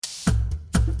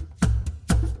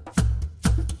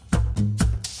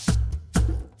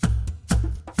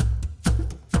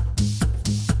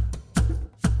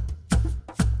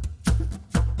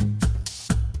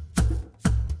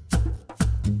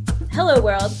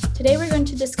world, today we're going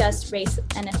to discuss race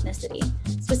and ethnicity,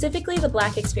 specifically the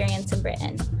Black experience in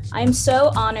Britain. I am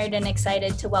so honored and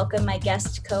excited to welcome my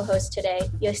guest co-host today,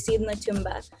 Yassine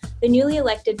Lutumba, the newly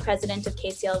elected president of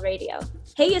KCL Radio.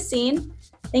 Hey Yassine,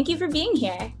 thank you for being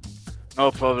here.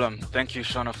 No problem. Thank you,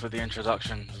 Shona, for the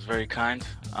introduction. It was very kind.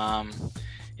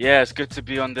 Yeah, it's good to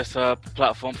be on this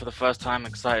platform for the first time.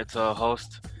 Excited to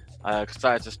host.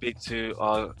 Excited to speak to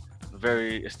our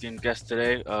very esteemed guest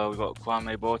today. We've got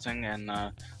Kwame Boateng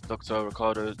and Dr.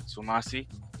 Ricardo Tumasi.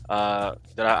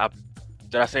 Did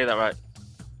I say that right?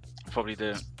 Probably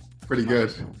didn't. Pretty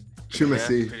good.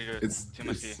 Tumasi. Yeah, pretty good.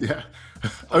 It's yeah.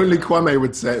 Only Kwame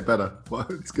would say it better. Well,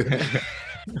 it's good.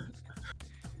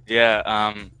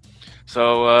 Yeah.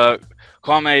 So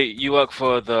Kwame, you work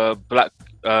for the Black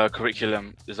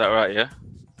curriculum. Is that right? Yeah.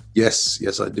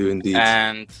 Yes, I do indeed.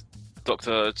 And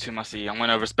Dr. Tumasi, I'm going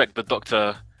to respect the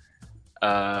doctor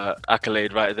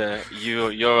accolade right there.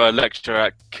 You're a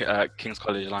lecturer at King's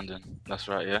College London. That's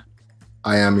right, yeah?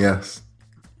 I am, yes.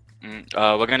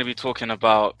 We're going to be talking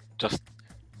about just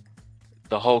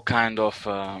the whole kind of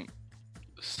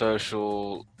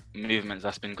social movements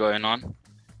that's been going on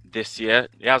this year.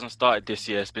 It hasn't started this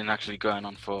year. It's been actually going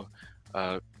on for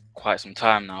quite some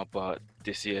time now, but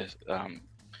this year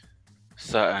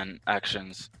certain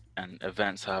actions and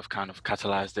events have kind of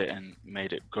catalyzed it and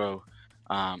made it grow.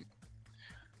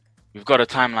 We've got a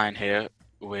timeline here,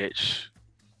 which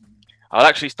I'll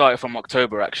actually start it from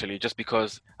October, actually, just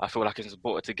because I feel like it's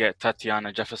important to get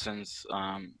Tatiana Jefferson's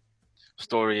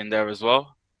story in there as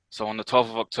well. So on the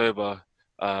 12th of October,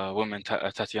 woman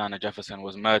Tatiana Jefferson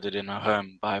was murdered in her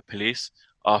home by police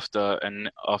after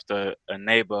a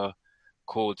neighbor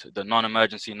called the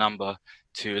non-emergency number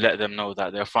to let them know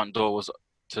that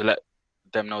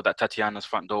Tatiana's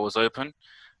front door was open.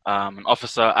 And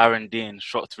Officer Aaron Dean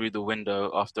shot through the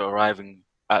window after arriving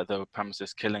at the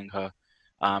premises, killing her.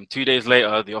 2 days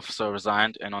later, the officer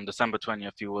resigned, and on December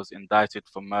 20th, he was indicted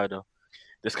for murder.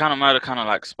 This kind of murder kind of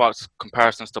like sparks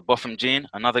comparisons to Botham Jean,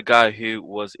 another guy who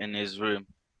was in his room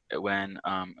when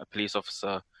a police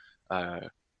officer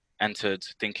entered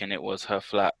thinking it was her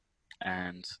flat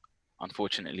and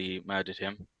unfortunately murdered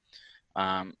him.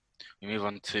 We move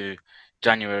on to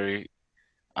January,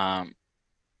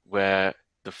 where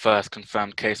the first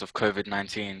confirmed case of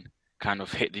COVID-19 kind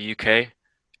of hit the UK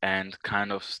and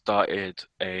kind of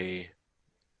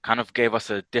gave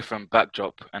us a different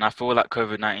backdrop. And I feel like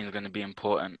COVID-19 is going to be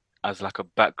important as like a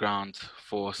background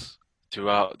force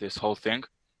throughout this whole thing.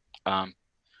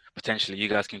 Potentially, you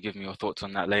guys can give me your thoughts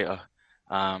on that later.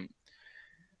 The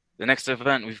next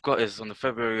event we've got is on the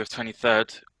February of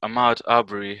 23rd, Ahmaud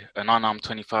Arbery, an unarmed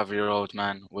 25-year-old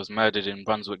man, was murdered in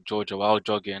Brunswick, Georgia, while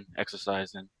jogging,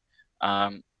 exercising.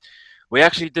 We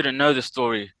actually didn't know the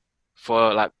story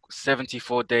for like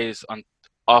 74 days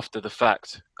after the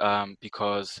fact,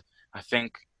 because I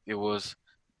think it was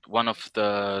one of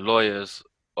the lawyers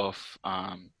of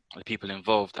the people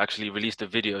involved actually released a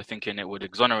video thinking it would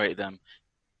exonerate them.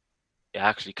 It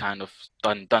actually kind of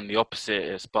done the opposite.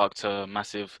 It sparked a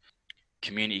massive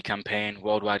community campaign,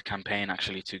 worldwide campaign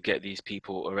actually, to get these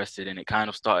people arrested, and it kind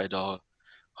of started a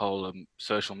whole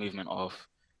social movement of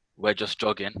 "We're just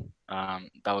jogging."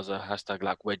 That was a hashtag,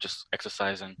 like "We're just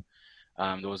exercising."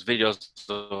 There was videos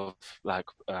of like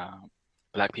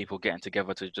Black people getting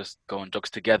together to just go on jogs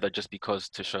together, just because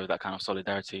to show that kind of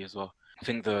solidarity as well. I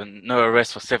think the no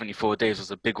arrest for 74 days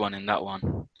was a big one in that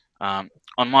one.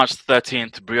 On March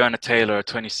 13th, Breonna Taylor, a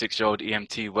 26-year-old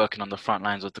EMT working on the front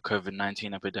lines of the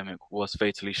COVID-19 epidemic, was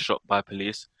fatally shot by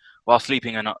police while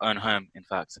sleeping in her own home, in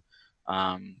fact.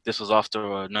 This was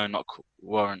after a no-knock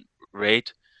warrant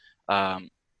raid.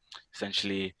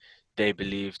 Essentially, they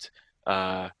believed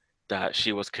that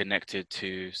she was connected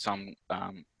to some,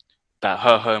 that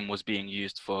her home was being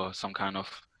used for some kind of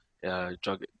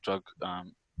drug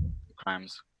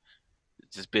crimes.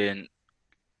 There's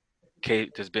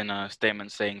been a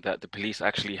statement saying that the police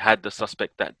actually had the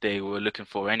suspect that they were looking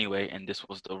for anyway, and this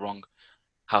was the wrong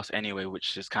house anyway,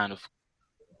 which is kind of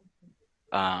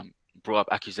brought up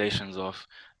accusations of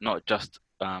not just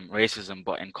racism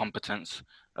but incompetence,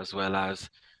 as well as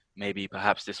maybe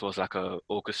perhaps this was like a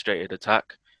orchestrated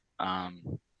attack.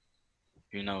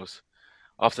 Who knows?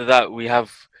 After that, we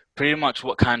have pretty much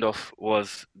what kind of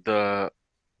was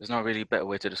there's not really a better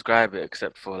way to describe it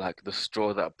except for like the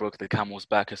straw that broke the camel's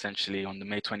back, essentially, on the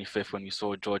May 25th, when we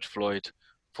saw George Floyd,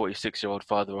 46-year-old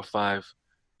father of five,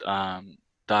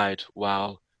 died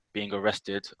while being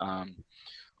arrested.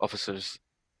 Officers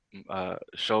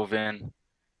Chauvin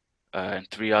and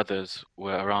three others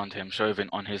were around him. Chauvin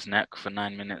on his neck for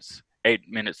 9 minutes, 8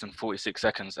 minutes and 46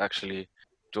 seconds actually.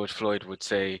 George Floyd would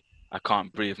say "I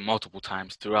can't breathe" multiple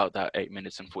times throughout that 8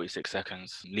 minutes and 46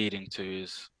 seconds, leading to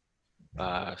his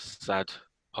sad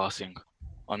passing.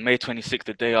 On May 26th,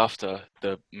 the day after,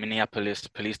 the Minneapolis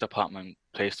Police Department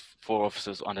placed 4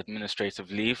 officers on administrative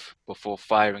leave before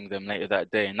firing them later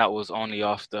that day. And that was only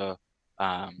after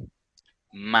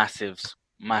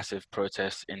massive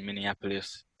protests in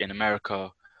Minneapolis, in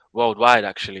America, worldwide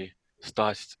actually,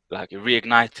 started, like, it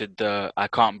reignited the "I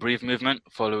Can't Breathe" movement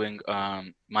following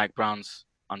Mike Brown's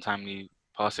untimely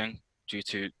passing due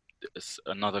to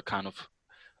another kind of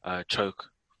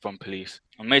choke from police.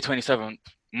 On May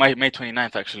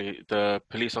 29th, actually, the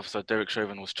police officer Derek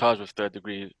Chauvin was charged with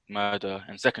third-degree murder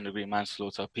and second-degree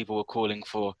manslaughter. People were calling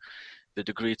for the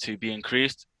degree to be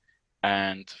increased,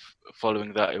 and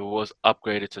following that, it was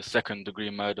upgraded to second-degree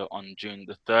murder on June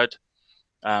the 3rd.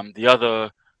 The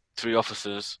other 3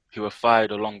 officers who were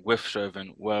fired along with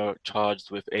Chauvin were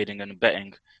charged with aiding and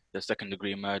abetting the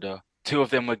second-degree murder. 2 of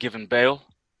them were given bail,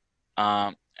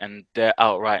 and they're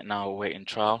out right now awaiting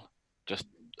trial, just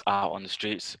out on the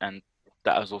streets, and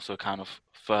that has also kind of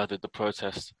furthered the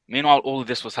protests. Meanwhile, all of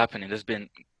this was happening. There's been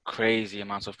crazy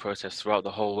amounts of protests throughout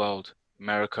the whole world,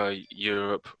 America,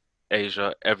 Europe,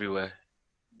 Asia, everywhere.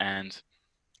 And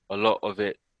a lot of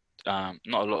it, not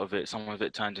a lot of it, some of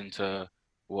it turned into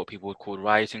what people would call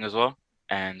rioting as well.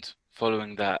 And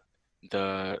following that,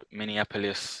 the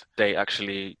Minneapolis, they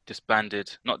actually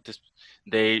disbanded,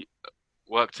 they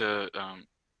worked to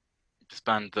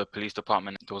disband the police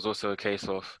department. There was also a case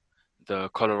of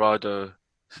the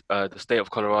state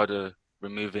of Colorado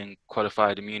removing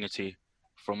qualified immunity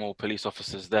from all police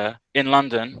officers there. In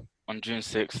London, on June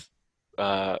 6th,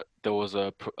 there was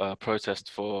a protest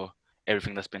for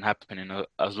everything that's been happening,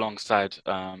 alongside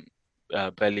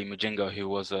Belly Mujinga, who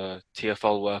was a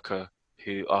TfL worker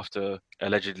who, after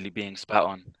allegedly being spat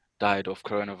on, died of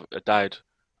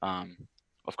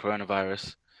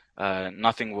coronavirus.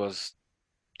 Nothing was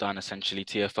done, essentially.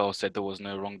 TfL said there was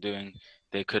no wrongdoing.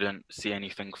 They couldn't see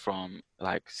anything from,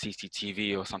 like,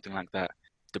 CCTV or something like that.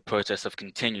 The protests have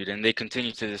continued, and they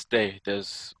continue to this day.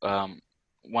 There's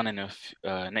one in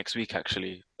next week,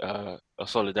 actually, a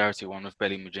solidarity one with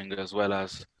Belly Mujinga, as well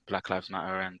as Black Lives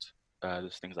Matter and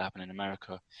there's things that happen in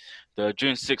America. The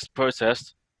June 6th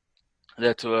protest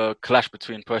led to a clash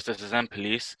between protesters and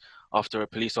police after a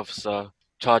police officer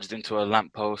charged into a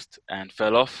lamppost and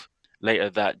fell off. Later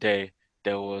that day,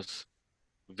 there was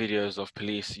videos of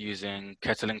police using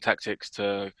kettling tactics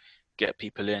to get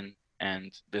people in,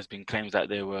 and there's been claims that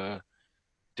they were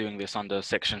doing this under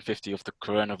Section 50 of the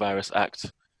Coronavirus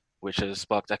Act, which has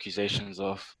sparked accusations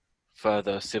of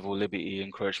further civil liberty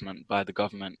encroachment by the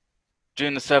government.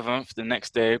 June the 7th, the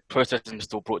next day, protesters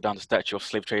still brought down the statue of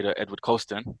slave trader Edward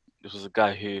Colston. This was a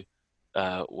guy who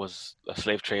was a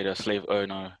slave trader, slave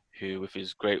owner, who, with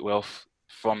his great wealth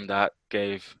from that,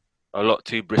 gave a lot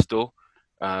to Bristol.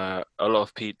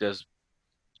 There's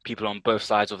people on both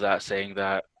sides of that saying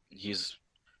that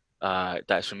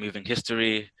that's removing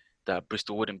history, that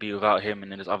Bristol wouldn't be without him,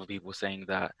 and then there's other people saying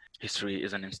that history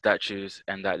isn't in statues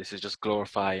and that this is just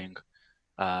glorifying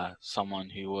someone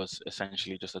who was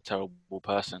essentially just a terrible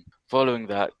person. Following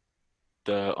that,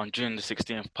 on June the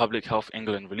 16th, Public Health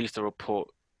England released a report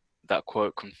that,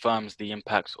 quote, confirms the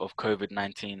impact of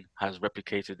COVID-19 has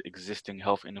replicated existing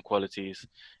health inequalities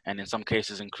and in some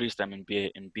cases increased them in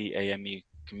BAME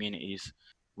communities,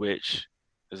 which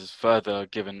has further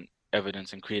given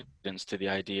evidence and credence to the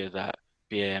idea that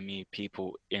BAME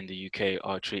people in the UK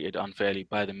are treated unfairly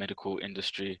by the medical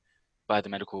industry, by the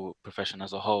medical profession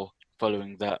as a whole.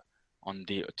 Following that,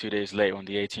 2 days later, on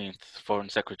the 18th, Foreign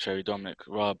Secretary Dominic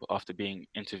Raab, after being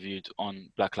interviewed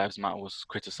on Black Lives Matter, was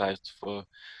criticized for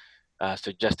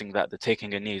suggesting that the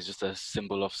taking a knee is just a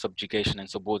symbol of subjugation and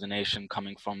subordination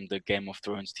coming from the Game of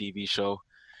Thrones TV show.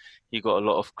 He got a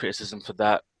lot of criticism for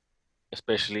that,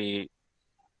 especially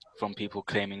from people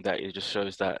claiming that it just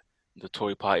shows that the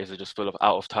Tory parties are just full of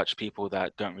out-of-touch people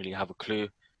that don't really have a clue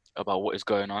about what is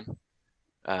going on.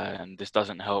 And this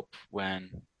doesn't help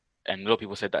and a lot of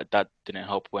people said that didn't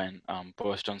help when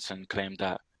Boris Johnson claimed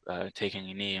that taking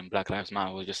a knee and Black Lives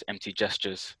Matter were just empty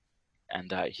gestures, and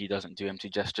that he doesn't do empty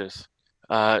gestures.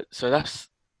 So that's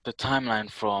the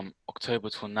timeline from October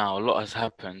till now. A lot has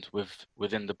happened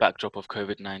within the backdrop of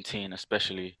COVID-19,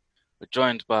 especially. We're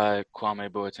joined by Kwame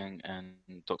Boateng and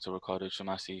Dr. Ricardo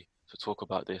Chamasi to talk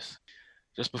about this.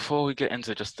 Just before we get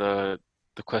into just the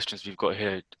questions we've got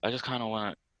here, I just kind of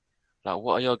want to,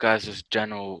 what are your guys'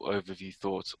 general overview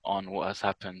thoughts on what has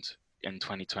happened in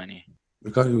 2020?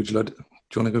 Ricardo, do you want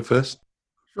to go first?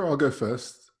 Sure, I'll go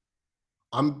first.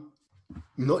 I'm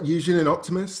not usually an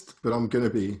optimist, but I'm going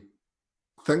to be.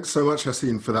 Thanks so much,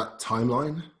 Yassine, for that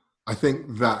timeline. I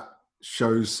think that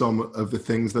shows some of the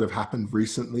things that have happened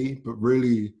recently, but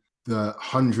really the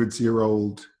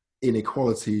hundreds-year-old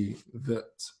inequality that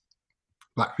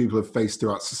Black people have faced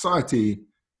throughout society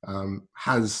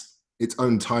has its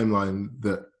own timeline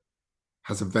that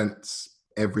has events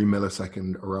every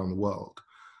millisecond around the world.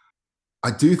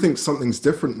 I do think something's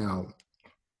different now.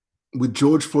 With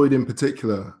George Floyd in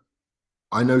particular,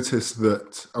 I noticed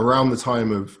that around the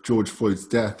time of George Floyd's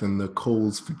death and the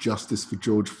calls for justice for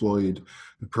George Floyd,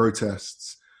 the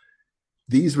protests,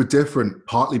 these were different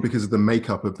partly because of the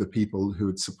makeup of the people who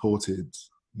had supported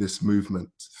this movement.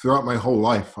 Throughout my whole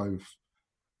life, I've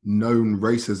known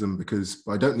racism because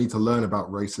I don't need to learn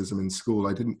about racism in school.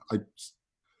 I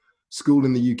schooled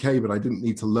in the UK, but I didn't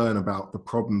need to learn about the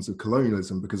problems of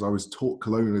colonialism because I was taught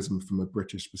colonialism from a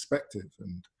British perspective.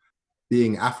 And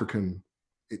being African,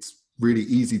 it's really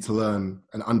easy to learn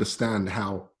and understand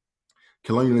how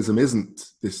colonialism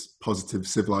isn't this positive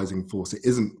civilizing force. It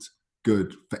isn't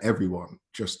good for everyone,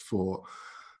 just for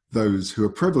those who are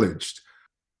privileged.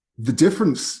 The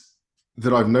difference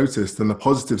that I've noticed and the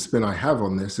positive spin I have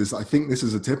on this is I think this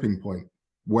is a tipping point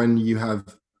when you have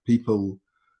people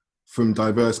from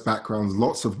diverse backgrounds,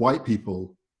 lots of white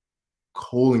people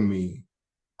calling me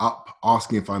up,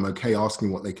 asking if I'm okay,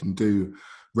 asking what they can do,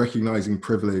 recognizing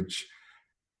privilege,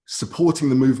 supporting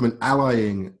the movement,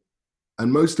 allying,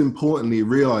 and most importantly,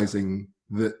 realizing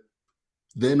that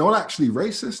they're not actually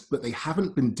racist, but they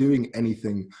haven't been doing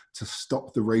anything to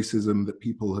stop the racism that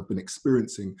people have been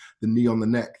experiencing, the knee on the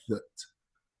neck that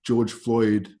George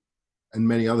Floyd and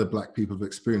many other Black people have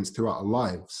experienced throughout our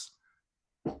lives.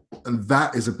 And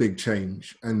that is a big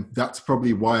change. And that's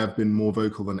probably why I've been more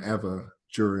vocal than ever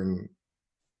during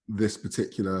this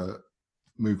particular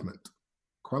movement.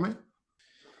 Kwame?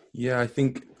 Yeah, I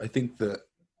think that,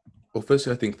 well,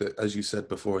 firstly, I think that, as you said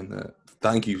before,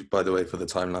 thank you, by the way, for the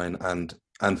timeline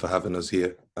and for having us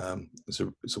here. It's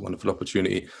a wonderful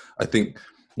opportunity. I think,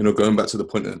 going back to the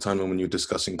point in the timeline when you're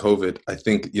discussing COVID, I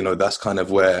think, that's kind of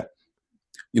where,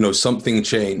 something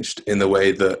changed in the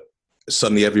way that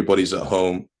suddenly everybody's at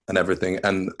home and everything.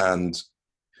 And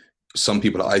some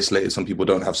people are isolated, some people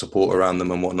don't have support around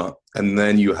them and whatnot. And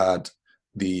then you had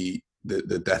the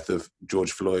death of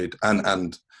George Floyd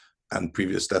and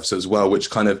previous deaths as well, which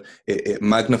kind of, it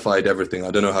magnified everything.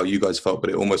 I don't know how you guys felt, but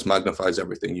it almost magnifies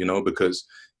everything, because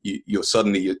you're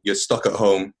suddenly stuck at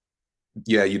home.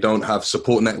 Yeah, you don't have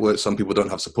support networks. Some people don't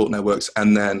have support networks.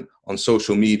 And then on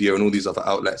social media and all these other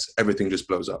outlets, everything just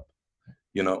blows up,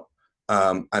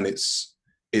 and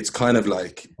it's kind of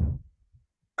like,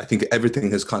 I think everything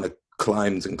has kind of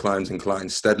climbed and climbed and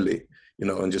climbed steadily,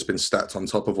 and just been stacked on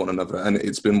top of one another. And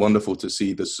it's been wonderful to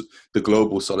see the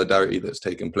global solidarity that's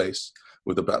taken place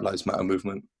with the Black Lives Matter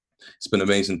movement. It's been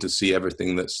amazing to see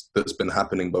everything that's been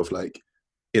happening, both like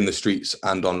in the streets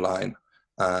and online,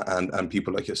 and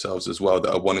people like yourselves as well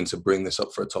that are wanting to bring this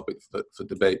up for a topic for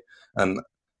debate. And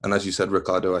as you said,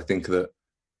 Ricardo, I think that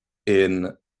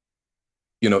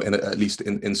at least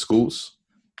in schools,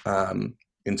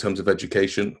 in terms of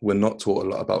education, we're not taught a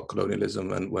lot about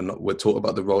colonialism, and we're taught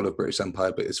about the role of British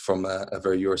Empire, but it's from a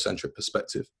very Eurocentric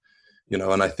perspective,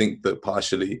 and I think that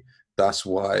partially that's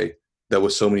why there were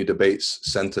so many debates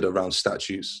centered around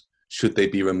statues. Should they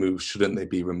be removed? Shouldn't they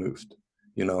be removed?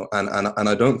 And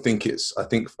I don't think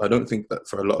that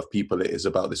for a lot of people it is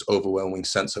about this overwhelming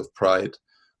sense of pride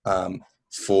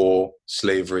for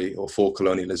slavery or for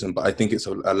colonialism, but I think it's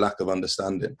a lack of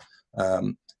understanding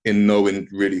in knowing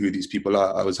really who these people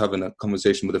are. I was having a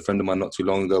conversation with a friend of mine not too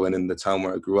long ago, and in the town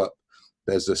where I grew up,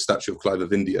 there's a statue of Clive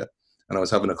of India, and I was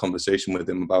having a conversation with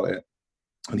him about it,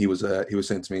 and he was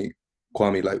saying to me,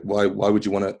 Kwame, like, why would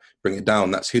you want to bring it down?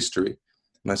 That's history.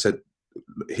 And I said,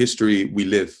 history we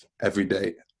live every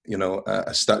day.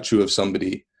 A statue of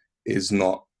somebody is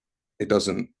not. It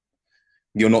doesn't.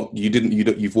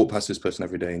 You've walked past this person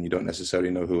every day and you don't necessarily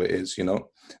know who it is.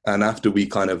 And after we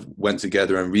kind of went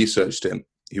together and researched him,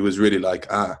 he was really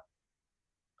like,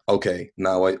 okay,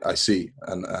 now I see.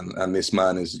 And this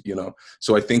man is,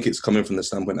 so I think it's coming from the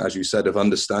standpoint, as you said, of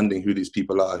understanding who these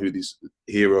people are, who these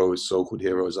heroes, so-called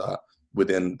heroes are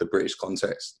within the British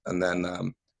context. And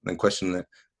then questioning it.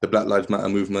 The Black Lives Matter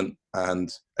movement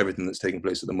and everything that's taking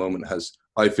place at the moment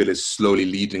I feel is slowly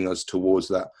leading us towards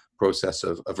that process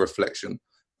of reflection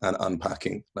and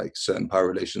unpacking like certain power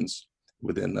relations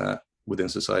within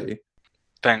society.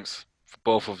 Thanks for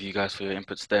both of you guys for your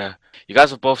inputs there. You guys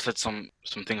have both said some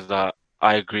things that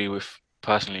I agree with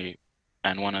personally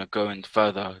and want to go in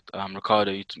further.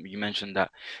 Ricardo, you mentioned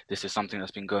that this is something that's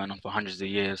been going on for hundreds of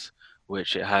years,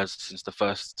 which it has since the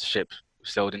first ship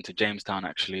sailed into Jamestown,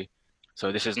 actually.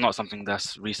 So this is not something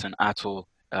that's recent at all.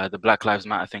 The Black Lives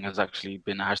Matter thing has actually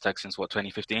been a hashtag since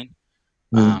 2015.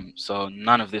 So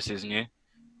none of this is new.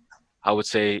 I would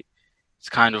say it's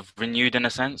kind of renewed in a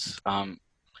sense.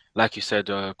 Like you said,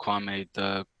 Kwame,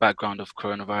 the background of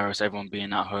coronavirus, everyone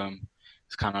being at home,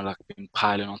 it's kind of like been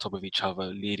piling on top of each other,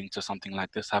 leading to something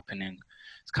like this happening.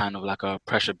 It's kind of like a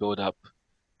pressure build-up,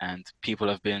 and people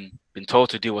have been told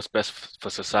to do what's best for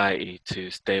society, to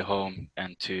stay home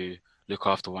and to look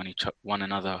after one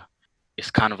another.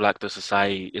 It's kind of like the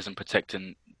society isn't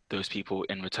protecting those people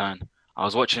in return. I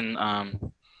was watching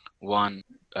one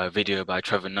video by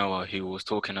Trevor Noah, who was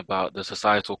talking about the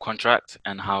societal contract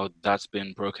and how that's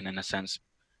been broken in a sense.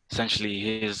 Essentially,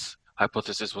 his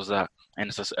hypothesis was that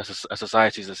a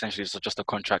society is essentially just a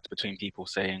contract between people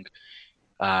saying,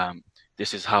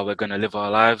 this is how we're going to live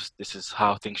our lives, this is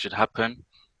how things should happen.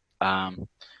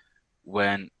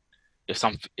 When if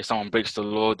someone breaks the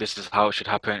law, this is how it should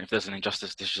happen. If there's an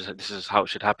injustice, this is how it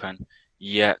should happen.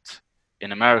 Yet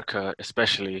in America,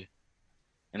 especially,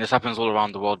 and this happens all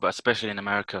around the world, but especially in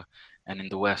America and in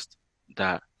the West,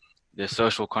 that the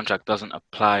social contract doesn't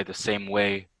apply the same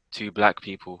way to Black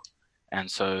people.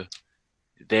 And so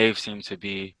they've seemed to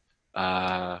be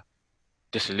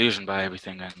disillusioned by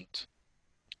everything. And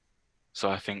so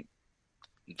I think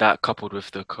that, coupled with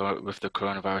the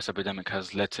coronavirus epidemic,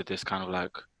 has led to this kind of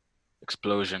like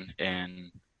explosion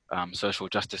in social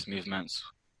justice movements,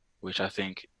 which I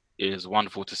think is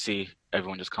wonderful to see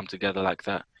everyone just come together like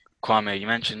that. Kwame, you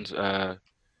mentioned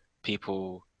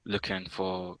people looking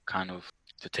for kind of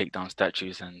to take down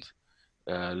statues and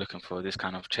looking for this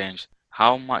kind of change.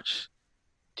 How much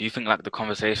do you think like the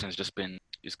conversation has just been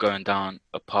is going down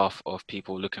a path of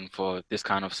people looking for this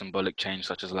kind of symbolic change,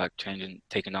 such as like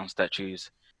taking down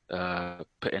statues,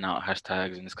 putting out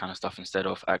hashtags and this kind of stuff, instead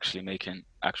of actually making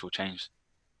actual change?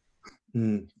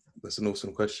 That's an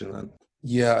awesome question, man.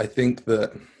 Yeah, I think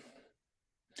that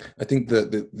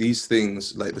these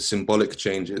things, like the symbolic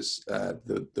changes,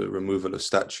 the removal of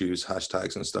statues,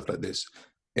 hashtags and stuff like this,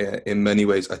 in many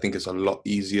ways, I think it's a lot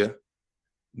easier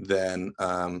than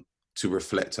to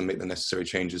reflect and make the necessary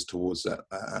changes towards that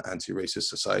anti-racist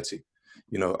society.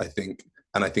 You know, I think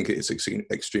it's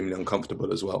extremely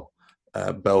uncomfortable as well.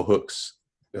 Bell Hooks,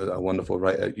 a wonderful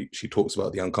writer, she talks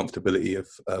about the uncomfortability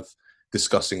of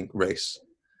discussing race,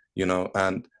 you know,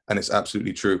 and it's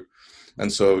absolutely true.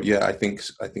 And so, yeah, I think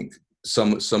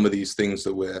some of these things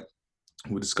that we're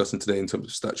discussing today in terms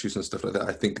of statues and stuff like that,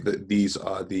 I think that these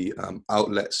are the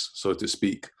outlets, so to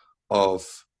speak, of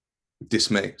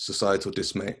dismay, societal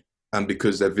dismay. And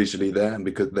because they're visually there, and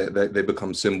because they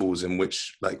become symbols in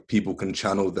which like people can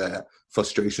channel their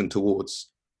frustration towards,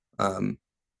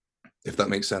 if that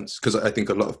makes sense. Because I think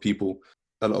a lot of people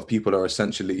are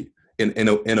essentially in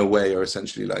a way are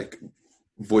essentially like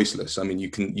voiceless. I mean, you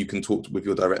can talk with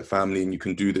your direct family and you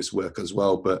can do this work as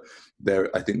well, but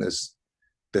I think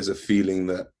there's a feeling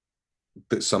that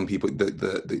some people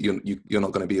that you're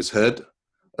not going to be as heard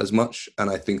as much. And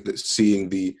I think that seeing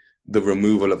the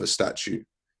removal of a statue,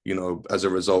 you know, as a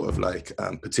result of like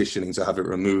petitioning to have it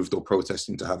removed or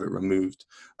protesting to have it removed,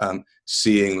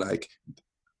 seeing like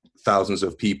thousands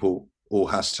of people all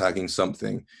hashtagging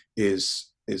something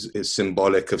is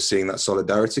symbolic of seeing that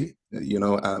solidarity, you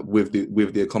know, with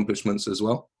the accomplishments as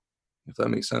well, if that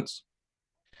makes sense.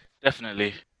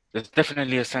 Definitely. There's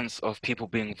definitely a sense of people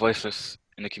being voiceless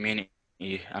in the community.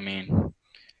 I mean,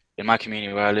 in my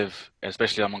community where I live,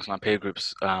 especially amongst my peer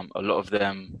groups, a lot of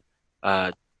them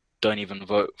don't even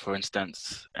vote, for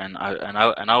instance. And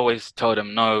I always tell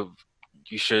them, no,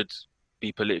 you should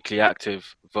be politically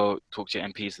active, vote, talk to your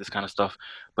MPs, this kind of stuff.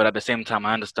 But at the same time,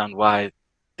 I understand why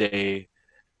they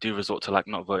do resort to like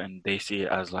not voting. They see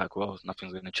it as like, well,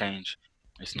 nothing's going to change.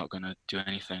 It's not going to do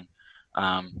anything.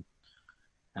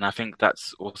 And I think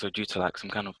that's also due to like some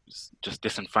kind of just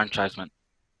disenfranchisement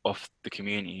of the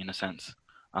community in a sense.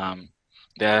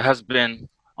 There has been,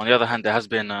 on the other hand, there's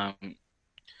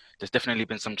definitely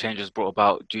been some changes brought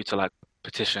about due to like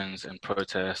petitions and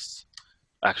protests,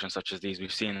 actions such as these.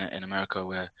 We've seen it in America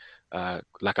where,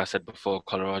 like I said before,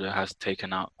 Colorado has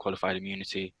taken out qualified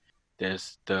immunity.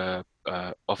 There's the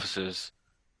officers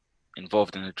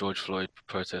involved in the George Floyd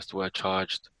protest were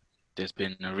charged. There's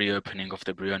been a reopening of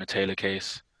the Breonna Taylor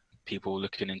case, people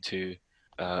looking into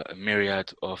a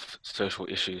myriad of social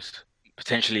issues.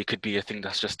 Potentially it could be a thing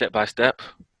that's just step by step,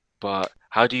 but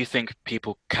how do you think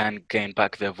people can gain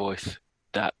back their voice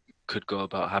that could go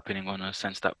about happening on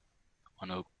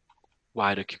a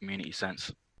wider community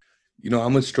sense? You know,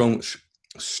 I'm a strong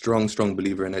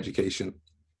believer in education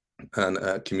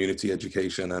and community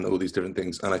education and all these different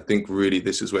things. And I think really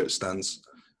this is where it stands,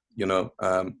 you know,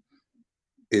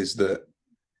 is that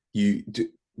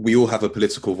we all have a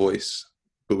political voice,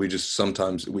 but we just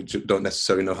don't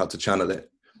necessarily know how to channel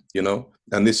it. you know.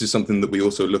 And this is something that we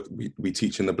also we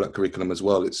teach in the Black curriculum as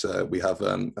well. It's we have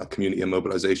a community and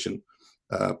mobilization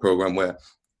program where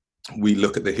we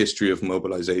look at the history of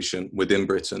mobilization within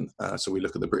Britain. So we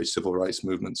look at the British civil rights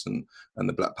movements and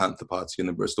the Black Panther Party and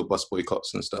the Bristol bus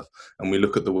boycotts and stuff. And we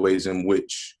look at the ways in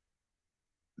which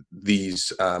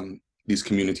these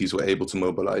communities were able to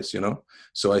mobilize, you know.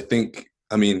 So I think,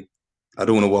 I mean, I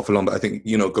don't want to waffle on, but I think,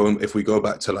 you know, if we go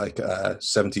back to like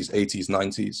 70s, 80s,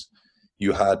 90s,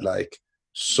 you had like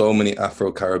so many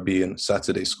Afro-Caribbean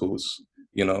Saturday schools,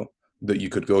 you know, that you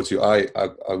could go to. I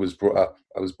was brought up,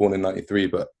 I was born in 93,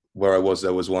 but where I was,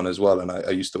 there was one as well. And I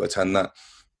used to attend that.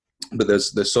 But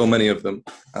there's so many of them.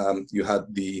 You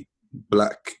had the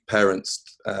Black Parents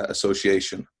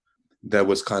Association. There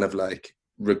was kind of like,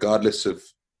 regardless of,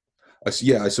 I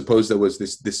suppose there was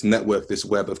this network, this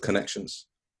web of connections.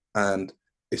 And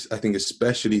I think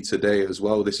especially today as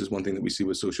well, this is one thing that we see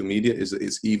with social media, is that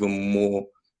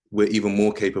we're even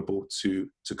more capable to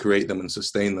create them and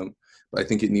sustain them. But I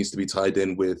think it needs to be tied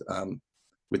in with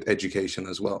education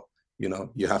as well. You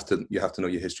know, you have to know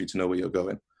your history to know where you're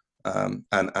going.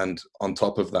 And on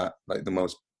top of that, like the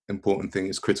most important thing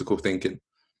is critical thinking.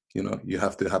 You know, you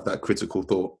have to have that critical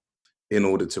thought in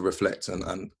order to reflect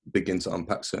and begin to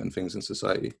unpack certain things in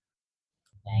society.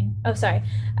 Oh, sorry.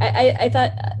 I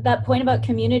thought that point about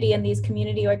community and these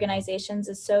community organizations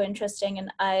is so interesting.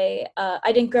 And I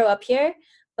didn't grow up here,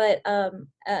 but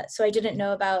so I didn't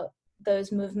know about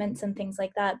those movements and things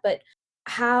like that. But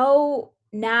how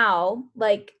now,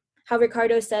 like how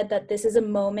Ricardo said, that this is a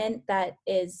moment that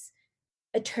is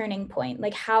a turning point.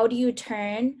 Like, how do you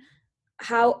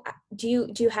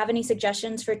have any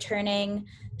suggestions for turning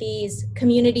these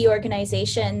community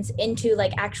organizations into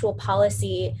like actual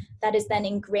policy that is then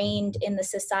ingrained in the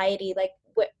society? Like,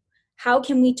 how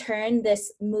can we turn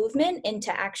this movement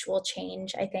into actual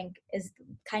change, I think is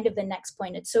kind of the next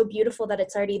point. It's so beautiful that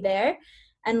it's already there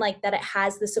and like that it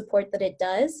has the support that it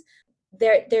does.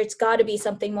 There's got to be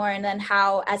something more. And then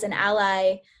how, as an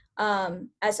ally,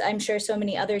 as I'm sure so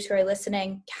many others who are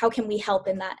listening, how can we help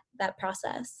in that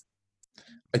process?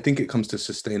 I think it comes to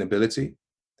sustainability.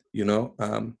 You know,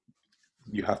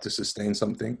 you have to sustain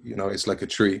something. You know, it's like a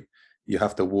tree. You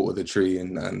have to water the tree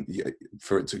and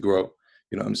for it to grow.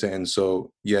 You know what I'm saying?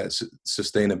 So yeah,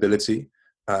 sustainability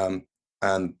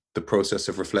and the process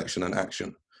of reflection and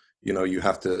action. You know, you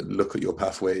have to look at your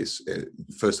pathways.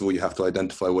 First of all, you have to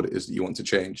identify what it is that you want to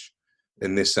change.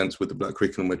 In this sense, with the Black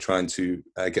curriculum, we're trying to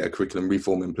get a curriculum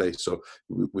reform in place. So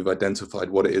we've identified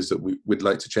what it is that we'd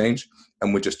like to change,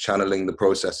 and we're just channeling the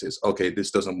processes. Okay, this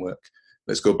doesn't work.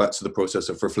 Let's go back to the process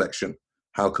of reflection.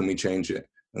 How can we change it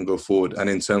and go forward? And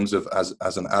in terms of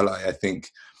as an ally, I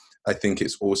think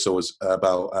it's also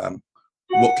about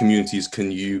what communities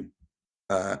can you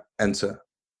enter,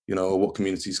 you know, or what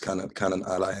communities can an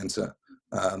ally enter?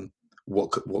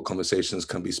 What conversations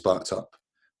can be sparked up?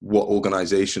 What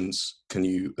organizations can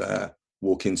you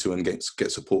walk into and get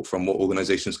support from? What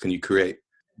organizations can you create?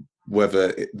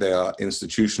 Whether they are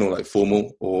institutional, like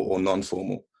formal or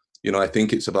non-formal. You know, I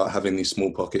think it's about having these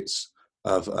small pockets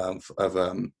of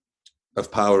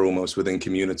power almost within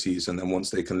communities. And then once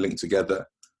they can link together,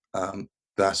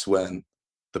 that's when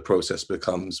the process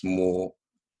becomes more,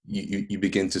 you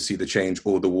begin to see the change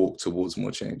or the walk towards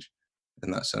more change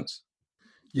in that sense.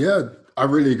 Yeah, I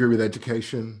really agree with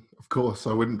education. Of course,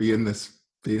 I wouldn't be in this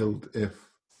field if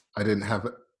I didn't have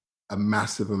a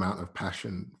massive amount of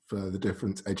passion for the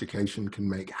difference education can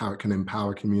make, how it can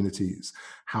empower communities,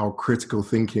 how critical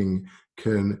thinking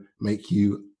can make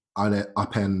you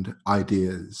upend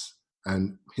ideas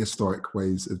and historic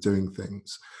ways of doing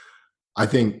things. I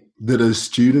think that as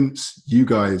students, you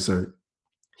guys are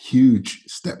huge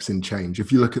steps in change. If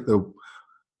you look at the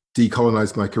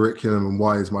Decolonize My Curriculum and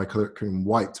Why Is My Curriculum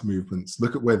White movements,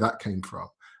 look at where that came from.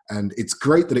 And it's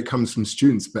great that it comes from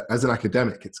students, but as an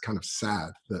academic, it's kind of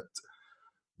sad that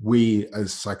we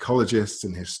as psychologists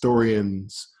and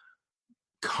historians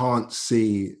can't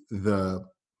see the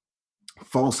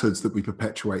falsehoods that we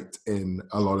perpetuate in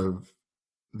a lot of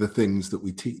the things that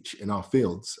we teach in our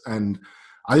fields. And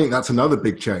I think that's another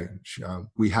big change.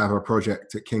 We have a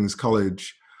project at King's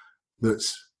College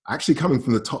that's actually coming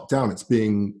from the top down. It's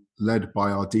being led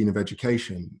by our Dean of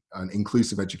Education, an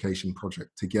inclusive education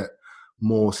project to get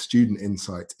more student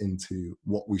insight into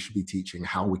what we should be teaching,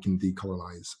 how we can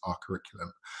decolonize our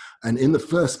curriculum. And in the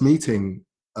first meeting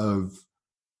of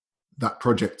that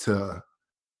project to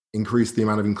increase the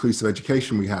amount of inclusive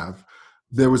education we have,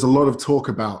 there was a lot of talk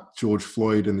about George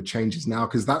Floyd and the changes now,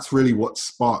 because that's really what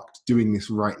sparked doing this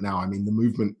right now. I mean, the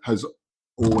movement has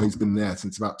always been there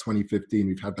since about 2015.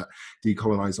 We've had that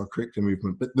decolonize our curriculum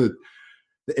movement, but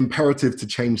the imperative to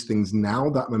change things now,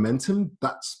 that momentum,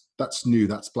 that's new.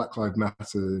 That's Black Lives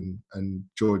Matter and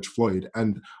George Floyd.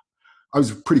 And I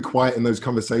was pretty quiet in those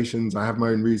conversations. I have my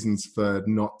own reasons for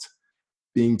not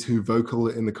being too vocal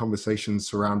in the conversations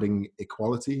surrounding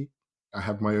equality. I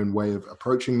have my own way of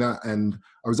approaching that. And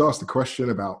I was asked a question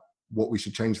about what we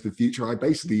should change in the future. I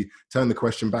basically turned the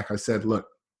question back. I said, look,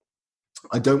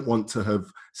 I don't want to have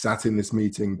sat in this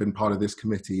meeting, been part of this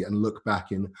committee, and look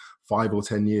back in 5 or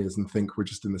 10 years and think we're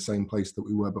just in the same place that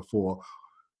we were before.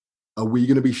 Are we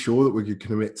going to be sure that we're going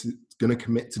to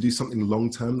commit to do something long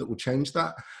term that will change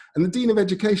that? And the Dean of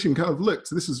Education kind of looked,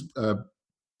 this is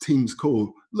Team's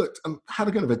call, looked and had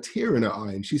a kind of a tear in her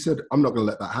eye. And she said, I'm not going to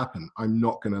let that happen. I'm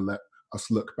not going to let us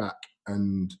look back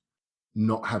and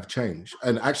not have change.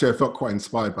 And actually, I felt quite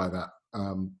inspired by that.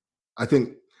 I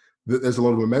think that there's a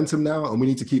lot of momentum now, and we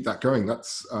need to keep that going.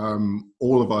 That's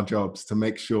all of our jobs, to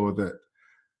make sure that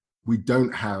we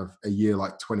don't have a year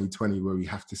like 2020 where we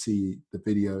have to see the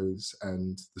videos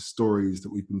and the stories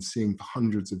that we've been seeing for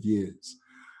hundreds of years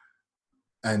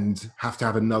and have to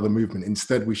have another movement.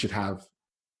 Instead, we should have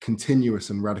continuous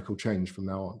and radical change from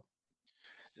now on.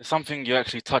 Something you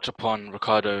actually touch upon,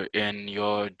 Ricardo, in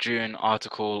your June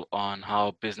article on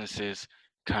how businesses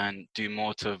can do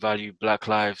more to value Black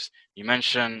lives. You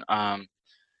mentioned that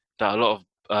a lot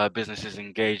of businesses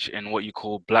engage in what you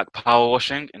call Black power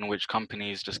washing, in which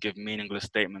companies just give meaningless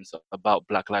statements about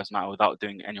Black Lives Matter without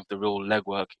doing any of the real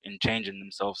legwork in changing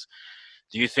themselves.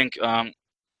 Do you think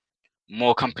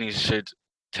more companies should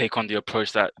take on the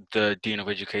approach that the Dean of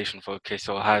Education for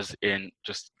KSL has in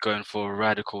just going for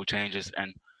radical changes?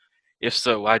 And if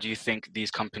so, why do you think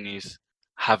these companies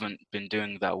haven't been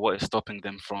doing that? What is stopping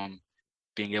them from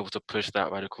being able to push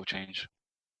that radical change?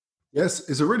 Yes,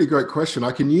 it's a really great question.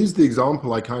 I can use the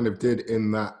example I kind of did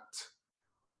in that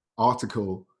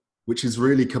article, which is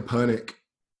really Kaepernick,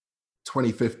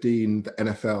 2015, the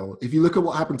NFL. If you look at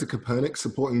what happened to Kaepernick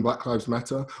supporting Black Lives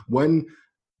Matter, when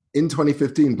in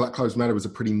 2015, Black Lives Matter was a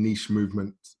pretty niche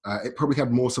movement. It probably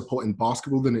had more support in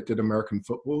basketball than it did American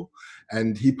football.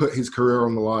 And he put his career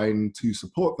on the line to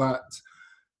support that.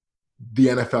 The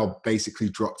NFL basically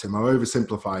dropped him. I'm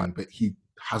oversimplifying, but he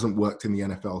hasn't worked in the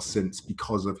NFL since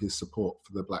because of his support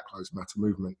for the Black Lives Matter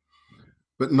movement.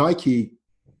 But Nike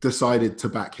decided to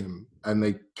back him, and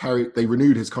they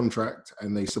renewed his contract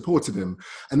and they supported him.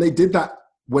 And they did that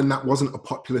when that wasn't a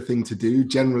popular thing to do.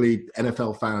 Generally,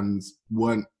 NFL fans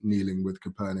weren't kneeling with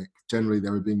Kaepernick. Generally,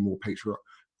 they were being more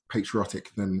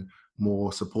patriotic than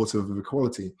more supportive of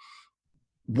equality.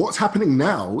 What's happening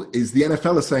now is the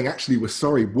NFL is saying, actually, we're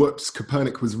sorry, whoops,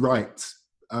 Kaepernick was right,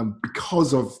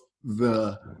 because of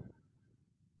the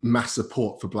mass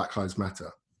support for Black Lives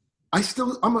Matter. I'm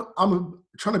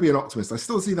trying to be an optimist. I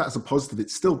still see that as a positive.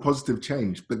 It's still positive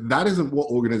change, but that isn't what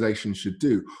organizations should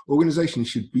do. Organizations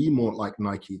should be more like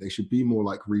Nike. They should be more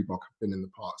like Reebok have been in the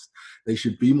past. They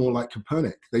should be more like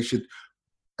Kaepernick. They should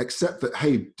accept that,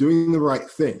 hey, doing the right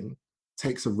thing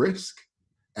takes a risk,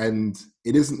 and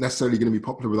it isn't necessarily going to be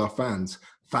popular with our fans.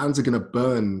 Fans are going to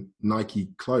burn Nike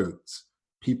clothes.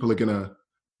 People are going to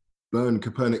burn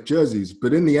Kaepernick jerseys.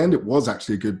 But in the end, it was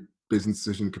actually a good business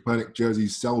decision. Kaepernick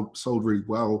jerseys sold really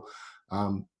well.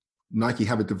 Nike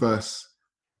have a diverse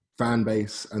fan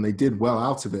base and they did well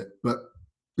out of it. But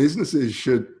businesses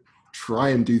should try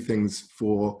and do things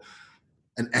for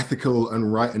an ethical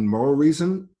and right and moral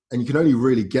reason. And you can only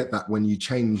really get that when you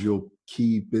change your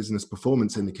key business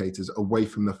performance indicators away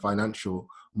from the financial,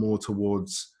 more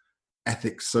towards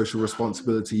ethics, social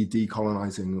responsibility,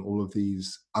 decolonizing, all of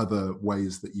these other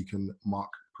ways that you can mark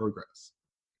progress.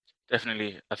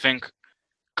 Definitely. I think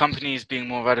companies being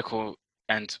more radical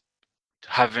and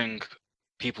having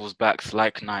people's backs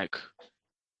like Nike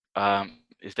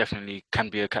is definitely can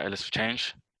be a catalyst for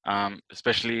change.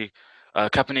 Especially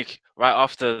Kaepernick, right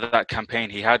after that campaign,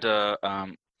 he had a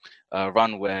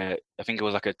run where I think it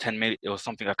was like a 10 million, it was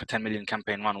something like a 10 million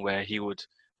campaign run where he was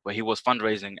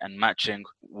fundraising and matching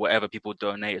whatever people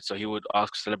donated. So he would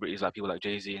ask celebrities like people like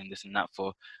Jay-Z and this and that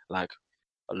for like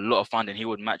a lot of funding. He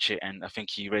would match it, and I think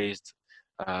he raised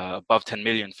above 10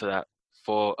 million for that,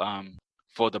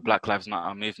 for the Black Lives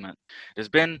Matter movement. There's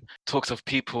been talks of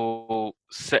people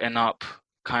setting up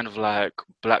kind of like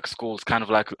black schools, kind of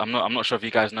like, I'm not sure if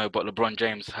you guys know, but LeBron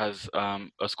James has a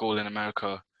school in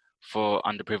America for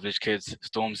underprivileged kids.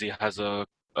 Stormzy has a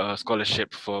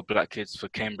scholarship for black kids for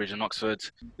Cambridge and Oxford.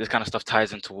 This kind of stuff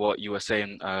ties into what you were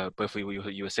saying, both of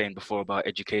you were saying before about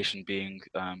education being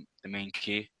the main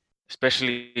key,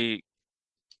 especially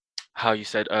how you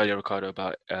said earlier, Ricardo,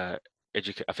 about I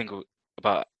think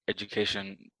about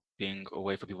education being a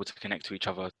way for people to connect to each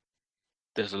other.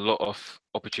 There's a lot of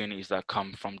opportunities that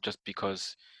come from just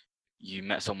because you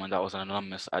met someone that was an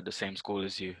alumnus at the same school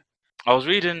as you. I was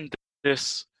reading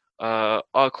this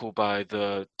article by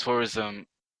the tourism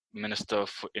minister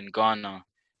in Ghana,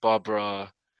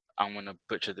 Barbara. I'm going to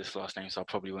butcher this last name, so I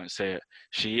probably won't say it.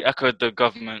 She echoed the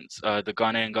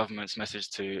Ghanaian government's message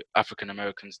to African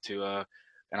Americans to,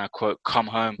 and I quote, "Come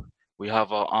home. We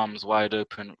have our arms wide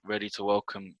open, ready to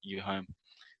welcome you home."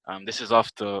 This is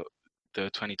after the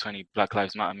 2020 Black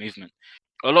Lives Matter movement.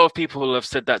 A lot of people have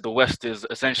said that the West is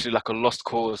essentially like a lost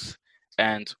cause,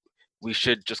 and we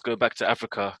should just go back to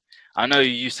Africa. I know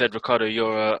you said, Ricardo,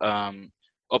 you're a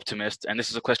optimist, and this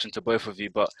is a question to both of you,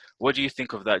 but what do you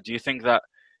think of that? Do you think that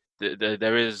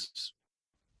there is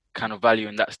kind of value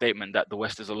in that statement that the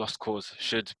West is a lost cause?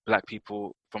 Should Black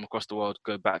people from across the world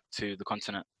go back to the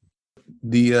continent?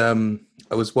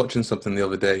 I was watching something the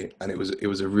other day, and it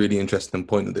was a really interesting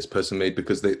point that this person made,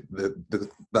 because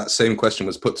that same question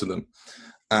was put to them,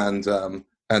 and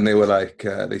they were like,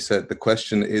 they said the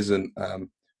question isn't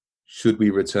should we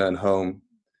return home,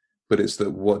 but it's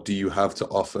that what do you have to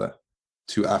offer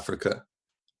to Africa,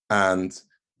 and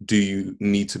do you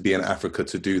need to be in Africa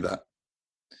to do that?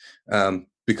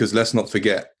 Because let's not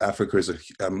forget, Africa is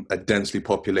a densely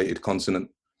populated continent.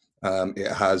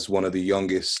 It has one of the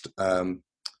youngest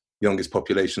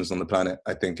populations on the planet.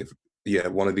 I think,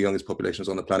 one of the youngest populations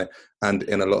on the planet. And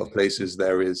in a lot of places,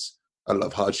 there is a lot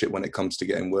of hardship when it comes to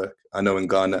getting work. I know in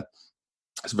Ghana,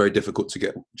 it's very difficult to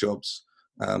get jobs.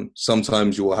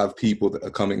 Sometimes you will have people that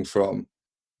are coming from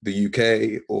the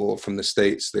UK or from the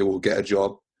States. They will get a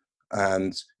job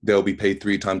and they'll be paid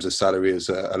 3 times the salary as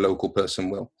a local person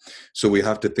will. So we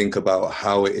have to think about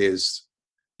how it is.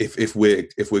 If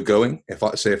we're going,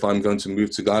 if I'm going to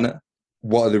move to Ghana,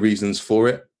 what are the reasons for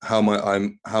it? How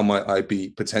might I be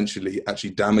potentially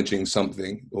actually damaging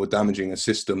something or damaging a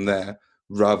system there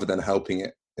rather than helping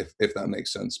it, if that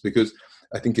makes sense? Because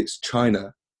I think it's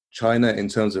China in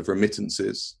terms of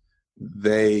remittances,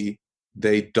 they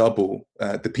double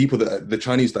the people that the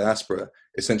Chinese diaspora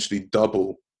essentially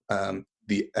double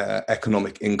the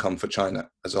economic income for China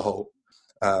as a whole.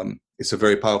 It's a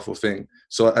very powerful thing.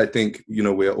 So I think,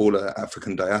 we're all an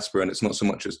African diaspora, and it's not so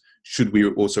much as should we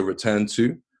also return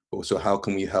to, but also how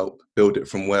can we help build it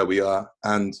from where we are,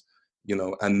 and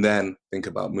and then think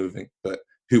about moving. But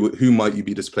who might you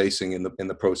be displacing in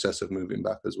the process of moving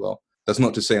back as well? That's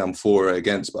not to say I'm for or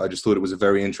against, but I just thought it was a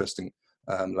very interesting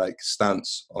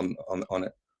stance on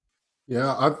it.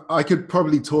 Yeah, I could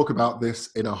probably talk about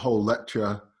this in a whole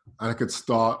lecture, and I could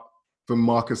start from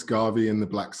Marcus Garvey and the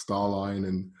Black Star Line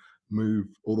and move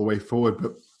all the way forward.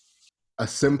 But a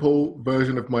simple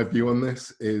version of my view on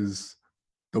this is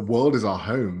the world is our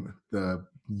home. The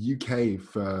UK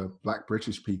for Black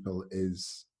British people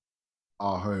is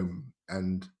our home.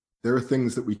 And there are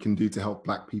things that we can do to help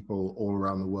Black people all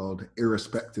around the world,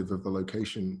 irrespective of the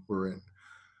location we're in.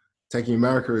 Taking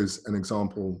America as an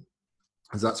example,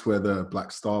 as that's where the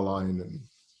Black Star Line and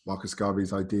Marcus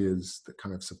Garvey's ideas that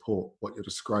kind of support what you're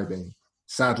describing.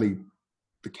 Sadly,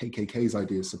 the KKK's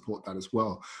ideas support that as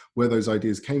well. Where those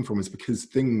ideas came from is because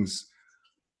things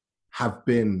have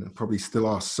been, probably still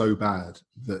are, so bad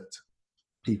that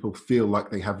people feel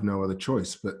like they have no other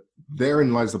choice. But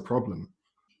therein lies the problem.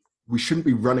 We shouldn't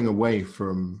be running away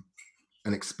from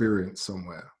an experience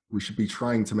somewhere. We should be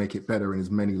trying to make it better in as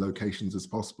many locations as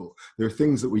possible. There are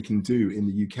things that we can do in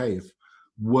the UK if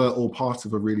we're all part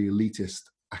of a really elitist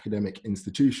academic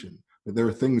institution. But there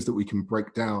are things that we can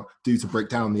do to break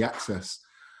down the access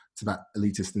to that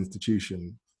elitist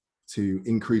institution, to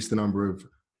increase the number of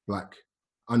Black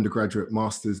undergraduate,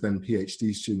 masters, then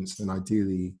PhD students, then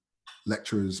ideally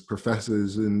lecturers,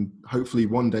 professors, and hopefully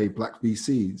one day Black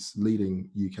VCs leading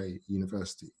UK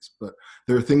universities. But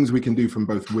there are things we can do from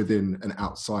both within and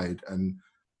outside, and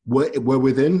we're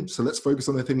within, so let's focus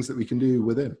on the things that we can do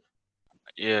within.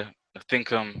 Yeah, I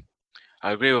think I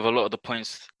agree with a lot of the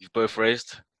points you've both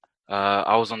raised.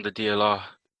 I was on the DLR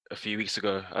a few weeks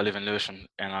ago. I live in Lewisham,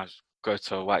 and I go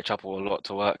to Whitechapel a lot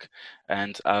to work.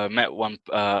 And I met one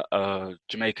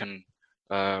Jamaican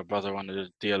brother on the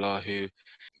DLR who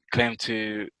claimed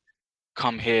to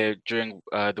come here during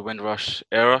the Windrush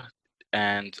era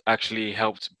and actually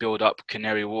helped build up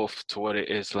Canary Wharf to what it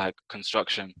is, like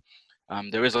construction.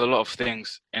 There is a lot of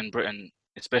things in Britain,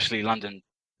 especially London,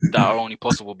 that are only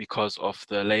possible because of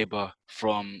the labor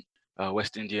from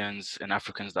West Indians and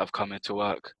Africans that have come here to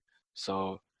work.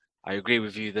 So I agree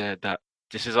with you there that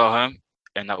this is our home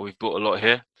and that we've built a lot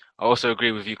here. I also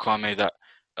agree with you, Kwame, that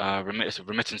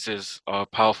remittances are a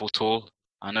powerful tool.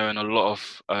 I know in a lot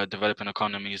of developing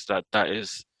economies that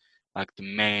is like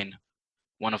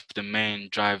one of the main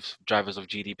drivers of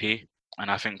GDP. And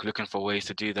I think looking for ways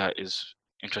to do that is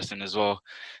interesting as well.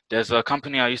 There's a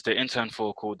company I used to intern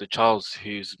for called The Charles,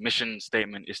 whose mission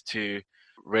statement is to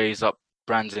raise up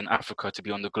brands in Africa to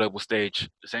be on the global stage.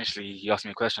 Essentially, he asked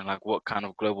me a question like, what kind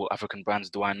of global African brands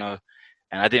do I know?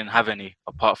 And I didn't have any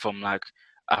apart from like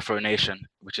Afro Nation,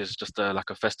 which is just like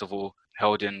a festival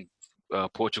held in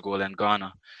Portugal and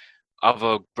Ghana.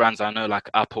 Other brands I know like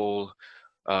Apple,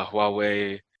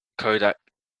 Huawei, Kodak,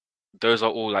 those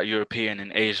are all like European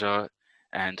and Asia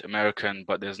and American,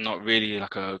 but there's not really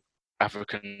like a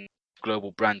African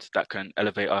global brand that can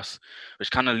elevate us,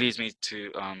 which kind of leads me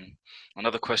to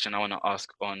another question I want to ask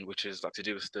on, which is like to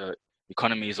do with the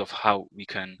economies of how we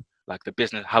can like the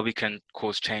business, how we can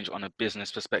cause change on a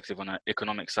business perspective, on an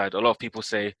economic side. A lot of people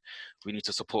say we need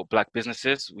to support Black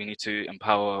businesses, we need to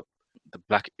empower the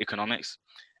Black economics,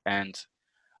 and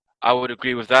I would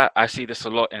agree with that. I see this a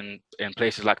lot in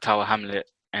places like Tower Hamlet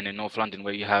and in North London,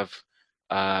 where you have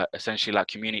essentially like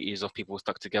communities of people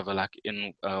stuck together. Like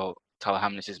in Tower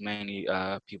Hamlets is mainly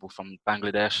people from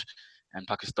Bangladesh and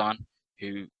Pakistan,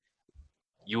 who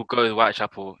you'll go to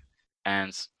Whitechapel,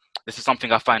 and this is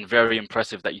something I find very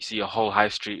impressive, that you see a whole high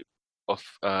street of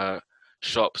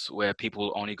shops where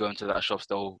people only go into that shops.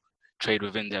 They'll trade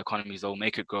within their economies, they'll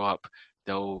make it grow up,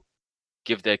 they'll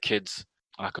give their kids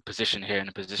like a position here and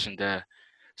a position there.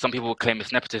 Some people claim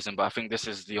it's nepotism, but I think this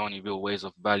is the only real ways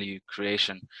of value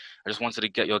creation. I just wanted to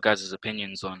get your guys'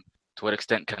 opinions on to what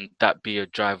extent can that be a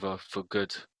driver for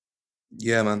good?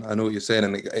 Yeah, man, I know what you're saying,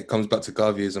 and it comes back to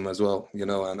Garveyism as well, you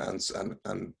know, and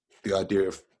the idea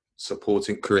of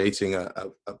creating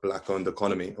a Black-owned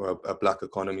economy, or a Black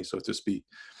economy, so to speak.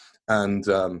 And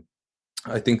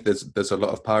I think there's a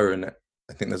lot of power in it.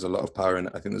 I think there's a lot of power in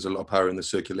it. I think there's a lot of power in the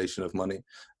circulation of money.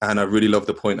 And I really love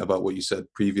the point about what you said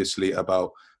previously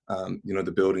about, you know,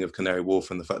 the building of Canary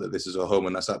Wharf and the fact that this is a home.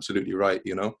 And that's absolutely right,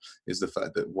 you know, is the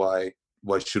fact that why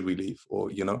should we leave, or,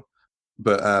 you know.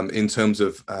 But in terms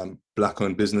of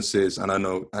Black-owned businesses, and I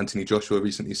know Anthony Joshua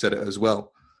recently said it as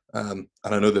well, and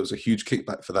I know there was a huge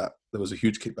kickback for that. There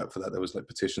was like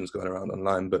petitions going around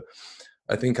online. But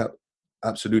I think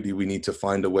absolutely we need to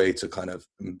find a way to kind of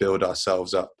build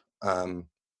ourselves up.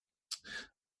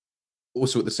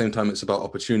 Also at the same time, it's about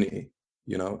opportunity,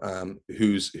 you know,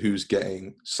 who's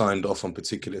getting signed off on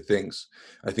particular things.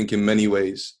 I think in many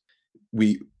ways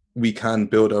we can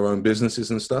build our own businesses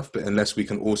and stuff, but unless we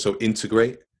can also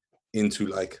integrate into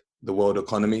like the world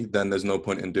economy, then there's no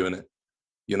point in doing it,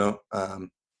 you know,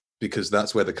 because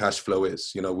that's where the cash flow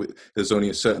is, you know. There's only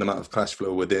a certain amount of cash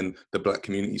flow within the Black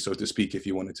community, so to speak, if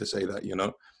you wanted to say that, you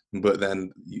know. But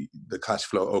then the cash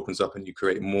flow opens up and you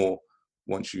create more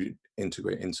once you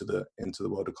integrate into the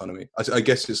world economy. I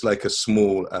guess it's like a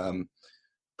small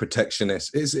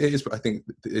protectionist. It is. I think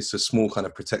it's a small kind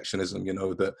of protectionism, you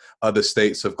know, that other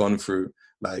states have gone through,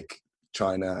 like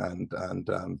China and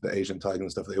the Asian tiger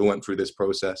and stuff. They all went through this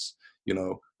process, you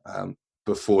know,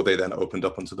 before they then opened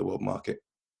up onto the world market.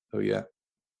 So yeah.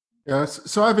 Yeah.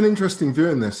 So I have an interesting view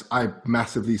in this. I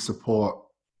massively support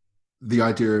the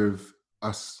idea of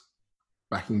us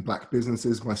backing Black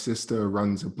businesses. My sister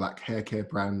runs a Black hair care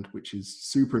brand, which is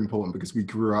super important because we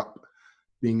grew up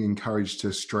being encouraged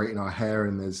to straighten our hair,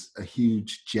 and there's a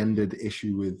huge gendered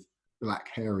issue with Black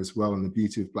hair as well, and the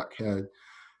beauty of Black hair.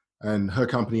 And her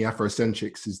company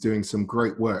Afrocentrics is doing some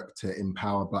great work to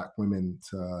empower Black women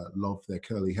to love their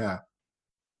curly hair.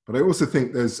 But I also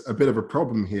think there's a bit of a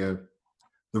problem here.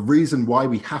 The reason why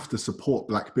we have to support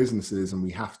Black businesses and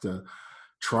we have to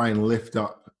try and lift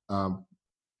up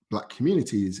Black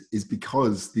communities is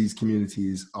because these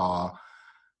communities are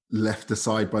left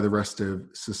aside by the rest of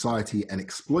society and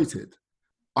exploited.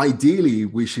 Ideally,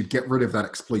 we should get rid of that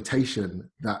exploitation,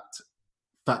 that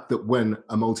fact that when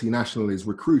a multinational is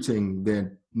recruiting,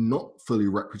 they're not fully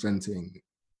representing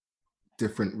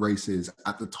different races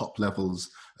at the top levels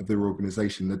of their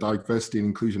organization. The diversity and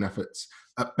inclusion efforts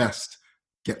at best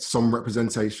get some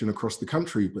representation across the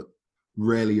country, but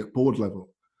rarely at board level.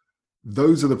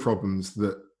 Those are the problems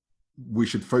that we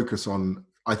should focus on,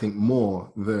 I think,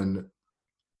 more than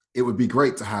it would be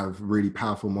great to have really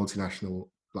powerful multinational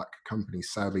Black companies.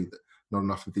 Sadly, that not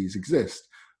enough of these exist.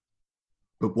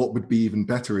 But what would be even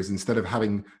better is, instead of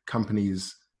having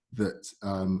companies that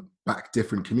back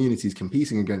different communities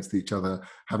competing against each other,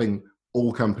 having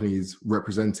all companies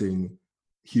representing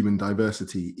human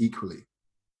diversity equally.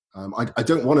 I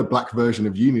don't want a Black version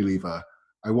of Unilever.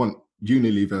 I want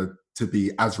Unilever to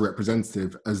be as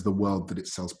representative as the world that it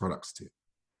sells products to.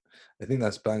 I think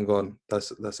that's bang on.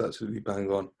 That's absolutely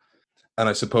bang on. And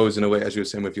I suppose, in a way, as you were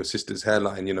saying with your sister's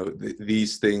hairline, you know,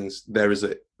 these things, there is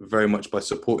a very much, by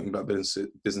supporting Black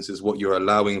businesses, what you're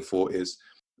allowing for is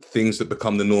things that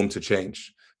become the norm to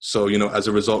change. So, as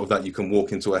a result of that, you can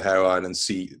walk into a hair aisle and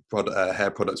see hair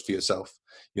products for yourself,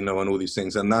 and all these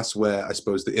things. And that's where I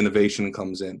suppose the innovation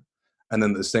comes in. And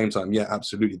then at the same time, yeah,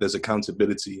 absolutely, there's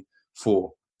accountability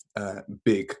for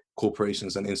big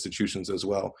corporations and institutions as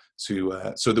well,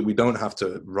 to so that we don't have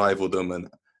to rival them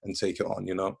and take it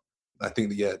on. I think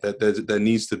that, yeah, there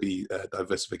needs to be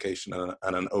diversification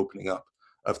and an opening up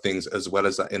of things, as well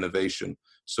as that innovation,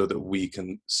 so that we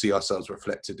can see ourselves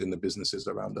reflected in the businesses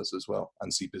around us as well,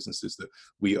 and see businesses that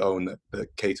we own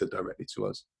that cater directly to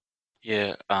us.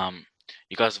 Yeah,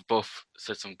 you guys have both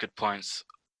said some good points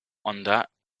on that,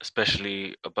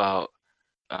 especially about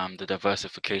the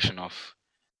diversification of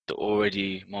the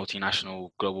already multinational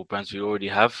global brands we already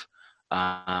have.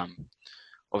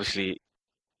 Obviously,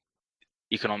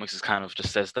 economics is kind of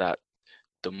just says that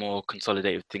the more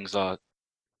consolidated things are,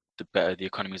 the better the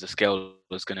economies of scale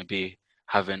is going to be.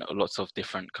 Having lots of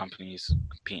different companies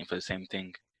competing for the same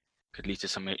thing could lead to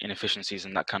some inefficiencies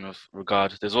in that kind of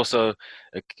regard. There's also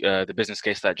the business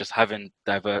case that just having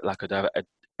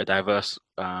a diverse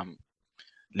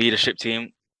leadership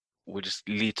team will just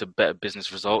lead to better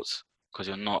business results, because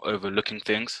you're not overlooking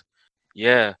things.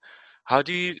 Yeah. How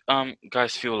do you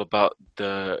guys feel about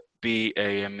the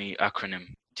BAME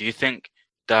acronym? Do you think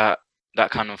that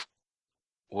kind of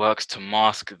works to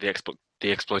mask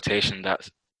the exploitation that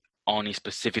only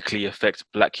specifically affects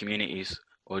Black communities,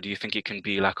 or do you think it can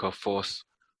be like a force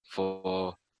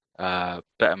for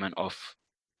betterment of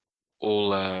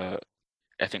all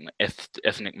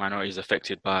ethnic minorities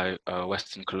affected by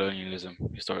Western colonialism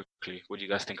historically? What do you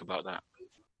guys think about that?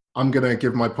 I'm going to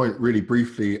give my point really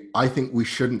briefly. I think we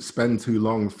shouldn't spend too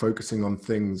long focusing on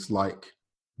things like,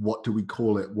 what do we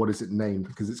call it? What is it named?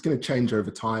 Because it's going to change over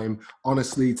time.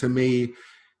 Honestly, to me,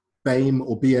 BAME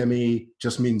or BME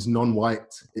just means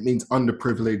non-white. It means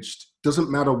underprivileged. Doesn't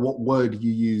matter what word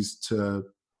you use to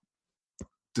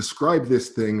describe this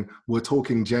thing. We're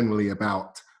talking generally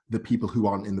about the people who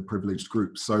aren't in the privileged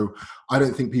group. So I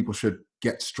don't think people should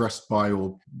get stressed by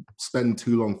or spend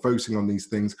too long focusing on these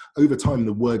things. Over time,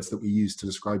 the words that we use to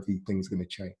describe these things are going to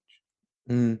change.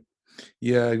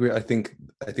 Yeah, I agree. I think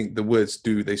the words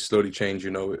they slowly change.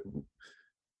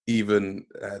 Even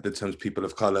the terms people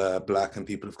of color, Black and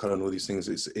people of color, and all these things,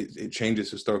 it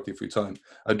changes historically through time.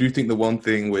 I do think the one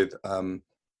thing with,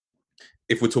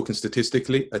 if we're talking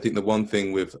statistically, I think the one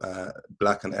thing with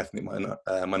Black and ethnic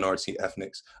minority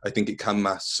ethnics, I think it can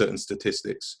mask certain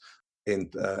statistics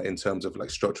in terms of like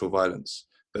structural violence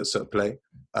that's at play.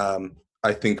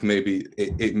 I think maybe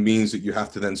it means that you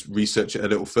have to then research it a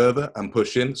little further and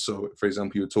push in. So, for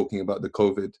example, you were talking about the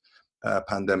COVID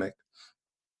pandemic,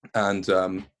 and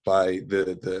by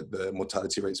the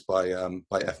mortality rates by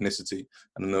ethnicity.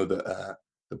 And I know that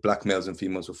the Black males and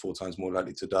females were 4 times more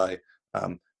likely to die.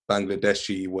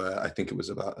 Bangladeshi, where I think it was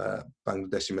about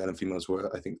Bangladeshi male and females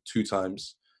were, I think, 2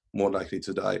 times more likely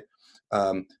to die.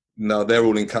 Now they're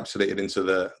all encapsulated into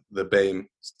the BAME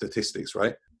statistics,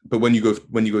 right? But when you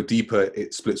go deeper,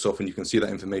 it splits off and you can see that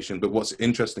information. But what's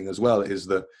interesting as well is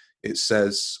that it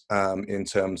says in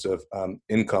terms of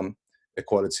income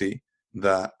equality,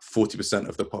 that 40%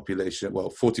 of the population,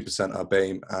 40% are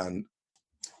BAME, and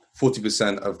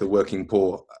 40% of the working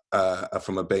poor are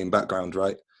from a BAME background,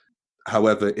 right?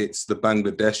 However, it's the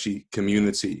Bangladeshi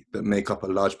community that make up a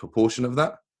large proportion of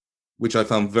that, which I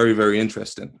found very, very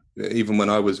interesting. Even when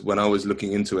I was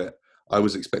looking into it, I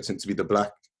was expecting it to be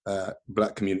the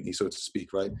Black community, so to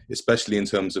speak, right? Especially in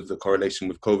terms of the correlation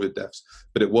with COVID deaths,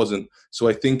 but it wasn't. So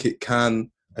I think it can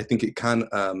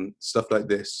stuff like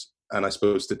this, and I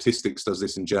suppose statistics does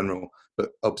this in general, but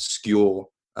obscure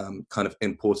kind of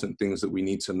important things that we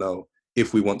need to know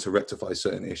if we want to rectify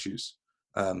certain issues.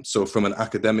 So from an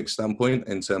academic standpoint,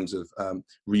 in terms of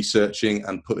researching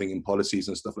and putting in policies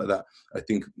and stuff like that, I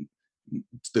think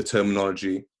the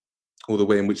terminology, or the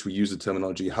way in which we use the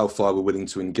terminology, how far we're willing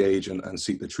to engage and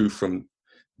seek the truth from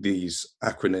these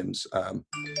acronyms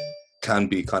can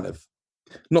be kind of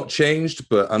not changed,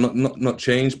 but not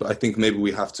changed, but I think maybe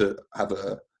we have to have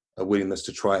a willingness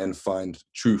to try and find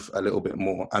truth a little bit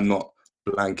more and not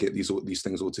blanket these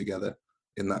things altogether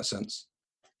in that sense.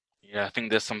 Yeah, I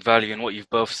think there's some value in what you've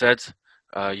both said.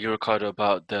 You, Ricardo,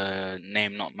 about the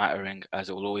name not mattering, as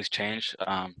it will always change.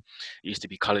 It used to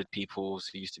be colored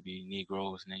peoples, it used to be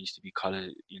Negroes, and it used to be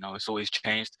colored, it's always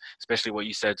changed. Especially what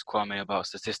you said, Kwame, about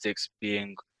statistics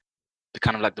being the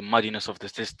kind of like the muddiness of the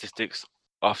statistics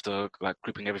after like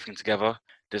grouping everything together.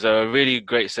 There's a really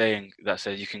great saying that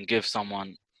says you can give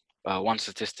someone one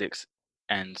statistics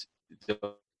and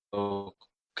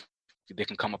they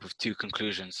can come up with 2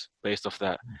 conclusions based off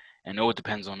that, and it all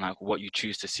depends on like what you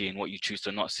choose to see and what you choose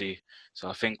to not see. So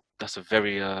I think that's a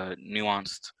very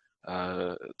nuanced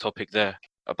topic there.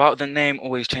 About the name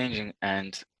always changing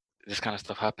and this kind of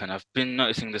stuff happen, I've been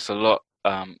noticing this a lot,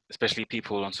 especially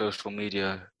people on social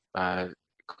media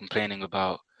complaining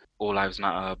about All Lives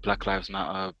Matter, Black Lives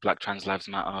Matter, Black Trans Lives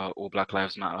Matter, All Black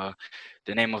Lives Matter.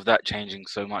 The name of that changing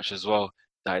so much as well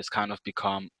that it's kind of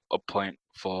become a point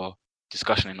for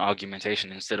discussion and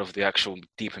argumentation instead of the actual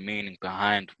deeper meaning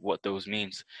behind what those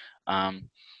means.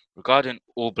 Regarding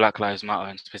All Black Lives Matter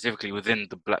and specifically within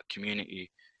the Black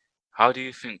community, how do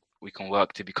you think we can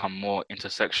work to become more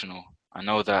intersectional? I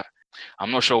know that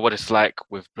I'm not sure what it's like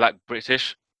with Black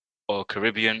British or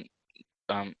Caribbean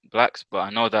Blacks, but I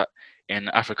know that in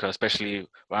Africa, especially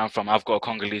where I'm from, I've got a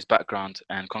Congolese background,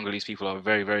 and Congolese people are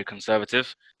very, very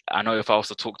conservative. I know if I was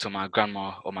to talk to my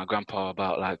grandma or my grandpa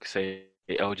about, like, say,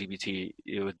 LGBT,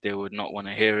 they would not want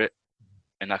to hear it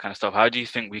and that kind of stuff. How do you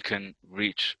think we can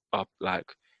reach up,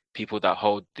 like, people that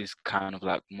hold this kind of,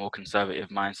 like, more conservative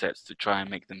mindsets to try and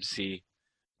make them see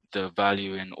the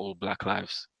value in all Black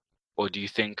lives? Or do you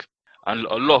think a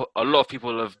lot of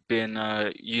people have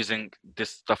been using this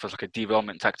stuff as like a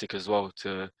derailment tactic as well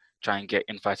to try and get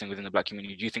infighting within the Black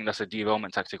community? Do you think that's a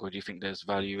derailment tactic, or do you think there's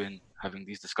value in having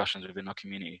these discussions within our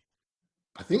community?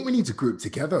 I think we need to group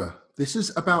together. This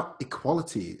is about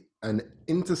equality, and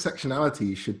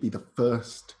intersectionality should be the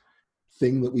first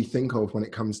thing that we think of when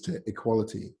it comes to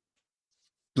equality.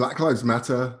 Black Lives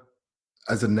Matter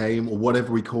as a name, or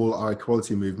whatever we call our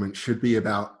equality movement, should be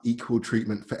about equal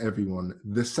treatment for everyone.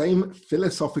 The same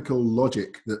philosophical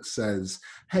logic that says,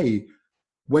 hey,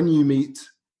 when you meet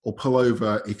or pull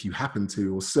over, if you happen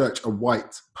to, or search a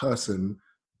white person,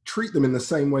 treat them in the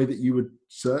same way that you would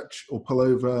search or pull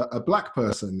over a Black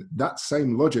person. That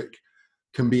same logic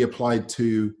can be applied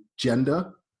to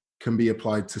gender, can be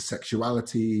applied to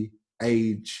sexuality,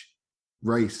 age,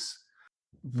 race.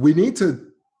 We need to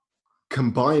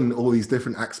combine all these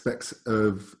different aspects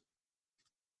of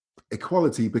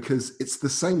equality because it's the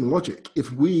same logic.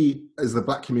 If we, as the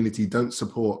Black community, don't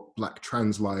support Black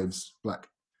trans lives, Black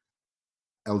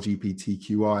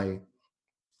LGBTQI,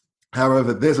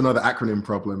 however, there's another acronym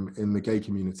problem in the gay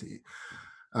community.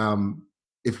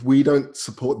 If we don't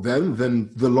support them,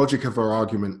 then the logic of our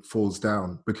argument falls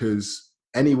down, because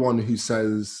anyone who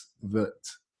says that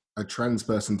a trans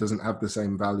person doesn't have the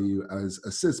same value as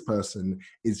a cis person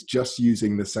is just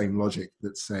using the same logic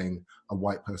that's saying a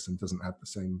white person doesn't have the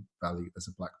same value as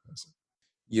a Black person.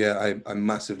 Yeah, I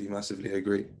massively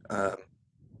agree.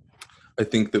 I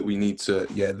think that we need to,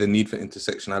 the need for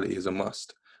intersectionality is a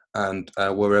must. And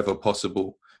wherever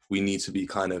possible, we need to be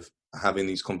kind of having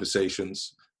these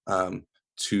conversations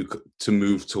to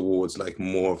move towards like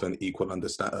more of an equal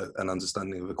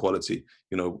understanding of equality,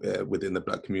 within the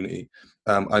Black community.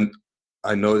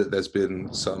 I know that there's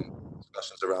been some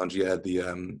discussions around,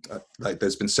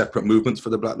 there's been separate movements for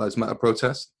the Black Lives Matter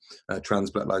protest, trans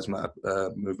Black Lives Matter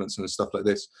movements and stuff like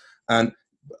this. And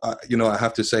I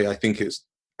have to say, I think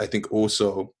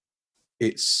also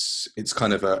it's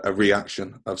kind of a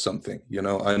reaction of something.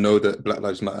 I know that Black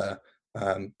Lives Matter,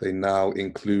 they now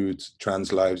include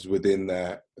trans lives within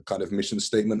their kind of mission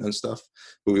statement and stuff,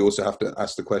 but we also have to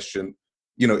ask the question,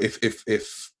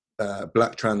 if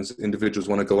Black trans individuals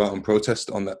want to go out and protest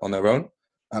on their own,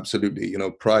 absolutely.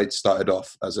 Pride started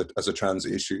off as a trans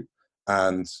issue,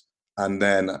 and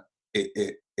then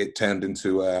it turned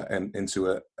into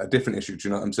a different issue. Do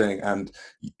you know what I'm saying? And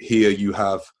here you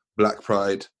have Black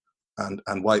pride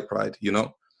and white pride,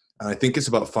 and I think it's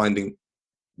about finding.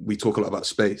 We talk a lot about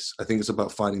space. I think it's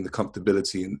about finding the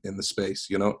comfortability in the space.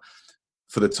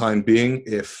 For the time being,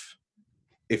 if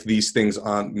these things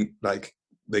aren't like,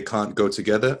 they can't go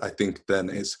together, I think then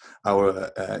it's our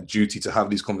duty to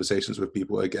have these conversations with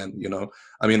people again.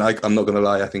 I mean, I'm not going to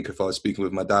lie. I think if I was speaking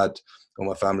with my dad or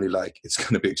my family, like, it's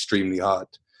going to be extremely hard.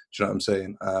 Do you know what I'm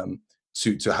saying?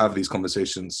 To have these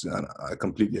conversations, and I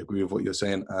completely agree with what you're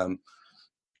saying.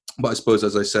 But I suppose,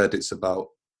 as I said, it's about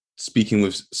speaking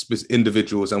with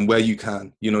individuals, and where you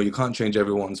can, you can't change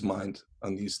everyone's mind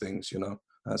on these things.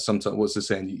 Sometimes, what's the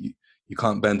saying? You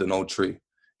can't bend an old tree.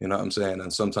 You know what I'm saying?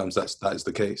 And sometimes that is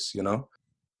the case,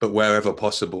 but wherever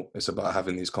possible, it's about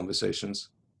having these conversations.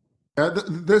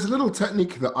 There's a little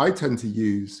technique that I tend to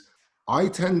use. I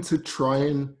tend to try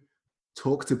and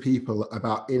talk to people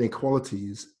about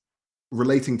inequalities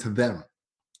relating to them.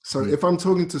 So if I'm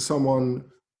talking to someone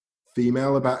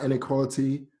female about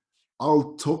inequality,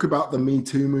 I'll talk about the Me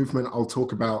Too movement. I'll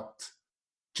talk about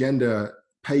gender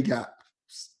pay gap,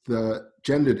 the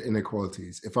gendered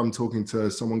inequalities. If I'm talking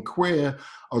to someone queer,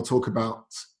 I'll talk about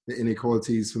the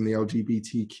inequalities from the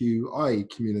LGBTQI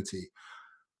community.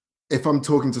 If I'm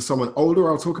talking to someone older,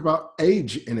 I'll talk about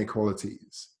age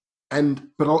inequalities.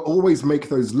 but I'll always make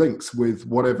those links with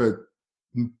whatever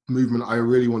movement I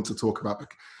really want to talk about.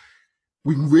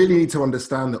 We really need to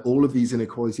understand that all of these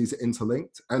inequalities are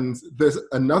interlinked, and there's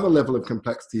another level of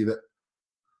complexity that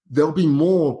there'll be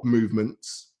more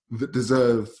movements that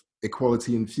deserve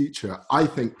equality in future. I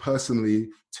think personally,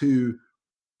 two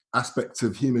aspects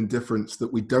of human difference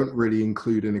that we don't really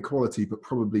include in equality, but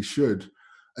probably should,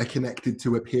 are connected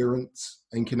to appearance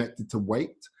and connected to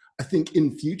weight. I think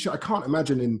in future, I can't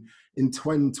imagine in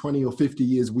 20 or 50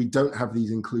 years, we don't have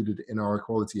these included in our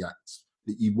Equality Acts,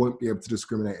 that you won't be able to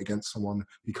discriminate against someone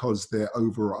because they're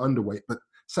over or underweight. But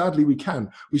sadly, we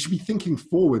can. We should be thinking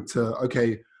forward to,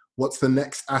 okay, what's the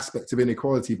next aspect of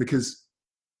inequality? Because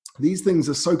these things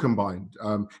are so combined.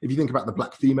 If you think about the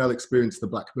Black female experience, the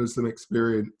Black Muslim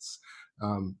experience,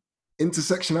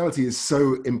 intersectionality is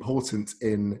so important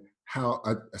in how,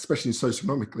 especially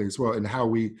socioeconomically as well, in how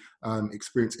we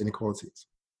experience inequalities.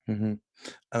 Mm-hmm.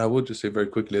 And I would just say very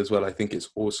quickly as well, I think it's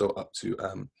also up to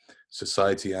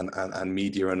society and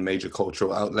media and major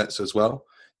cultural outlets as well.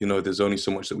 You know, there's only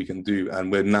so much that we can do.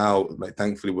 And we're now, like,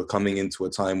 thankfully, we're coming into a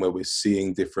time where we're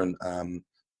seeing different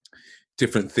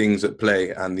things at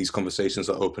play, and these conversations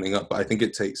are opening up. But I think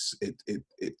it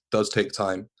does take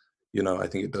time. You know, I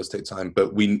think it does take time.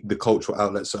 But the cultural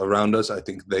outlets around us, I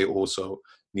think they also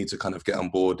need to kind of get on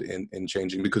board in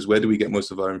changing, because where do we get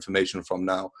most of our information from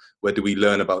now? Where do we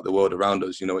learn about the world around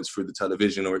us? You know, it's through the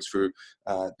television, or it's through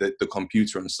the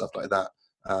computer and stuff like that.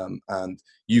 And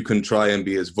you can try and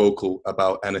be as vocal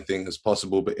about anything as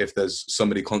possible, but if there's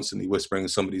somebody constantly whispering in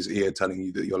somebody's ear telling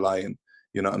you that you're lying,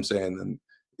 you know what I'm saying, then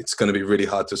it's going to be really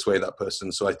hard to sway that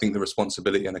person. So I think the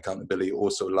responsibility and accountability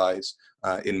also lies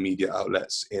in media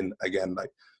outlets, in, again,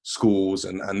 like schools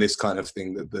and this kind of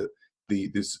thing, that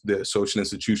the social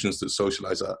institutions that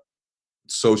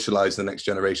socialize the next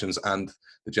generations and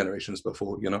the generations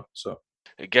before, you know. So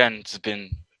again, it's been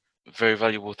very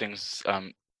valuable things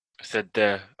said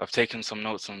there. I've taken some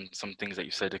notes on some things that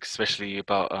you said, especially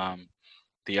about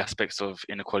the aspects of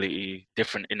inequality,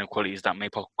 different inequalities that may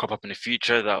crop up in the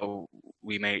future that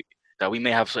we may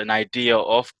have an idea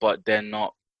of, but they're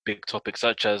not big topics,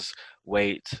 such as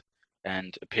weight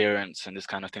and appearance and this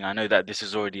kind of thing. I know that this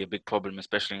is already a big problem,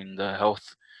 especially in the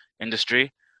health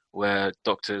industry, where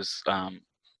doctors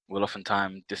will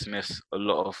oftentimes dismiss a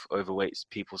lot of overweight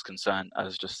people's concern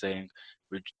as just saying,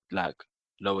 like,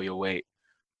 lower your weight,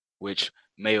 which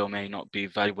may or may not be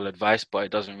valuable advice, but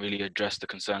it doesn't really address the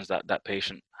concerns that that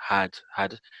patient had.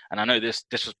 And I know this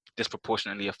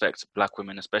disproportionately affects Black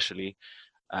women, especially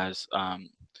as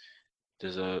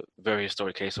there's a very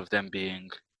historic case of them being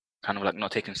kind of like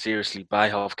not taken seriously by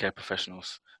healthcare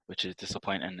professionals, which is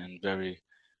disappointing and very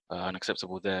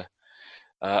unacceptable there.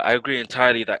 I agree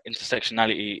entirely that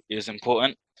intersectionality is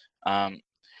important,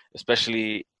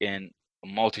 especially in a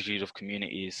multitude of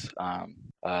communities.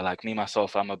 Like me,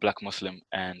 myself, I'm a Black Muslim,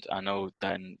 and I know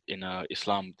that in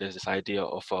Islam, there's this idea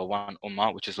of one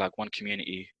ummah, which is like one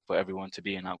community for everyone to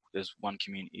be in. There's one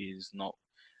community, is not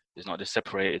this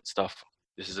separated stuff.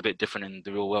 This is a bit different in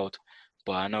the real world,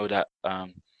 but I know that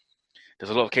there's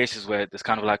a lot of cases where there's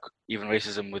kind of like even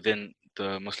racism within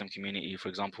the Muslim community. For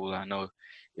example, I know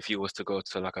if you was to go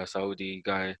to like a Saudi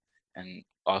guy and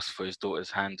ask for his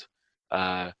daughter's hand,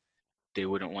 they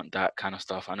wouldn't want that kind of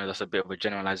stuff. I know that's a bit of a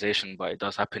generalization, but it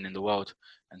does happen in the world.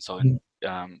 And so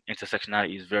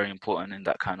intersectionality is very important in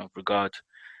that kind of regard.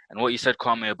 And what you said,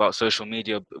 Kwame, about social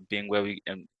media being where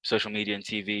social media and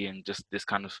TV and just this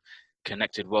kind of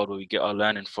connected world where we get our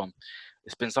learning from,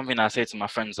 it's been something I say to my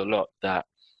friends a lot, that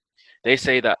they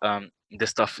say that this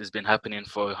stuff has been happening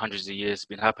for hundreds of years,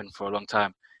 been happening for a long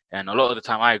time. And a lot of the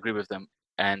time I agree with them.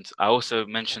 And I also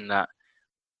mentioned that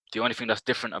the only thing that's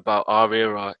different about our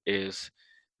era is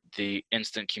the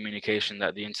instant communication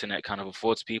that the internet kind of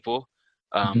affords people.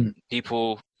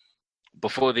 People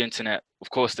before the internet, of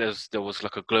course, there was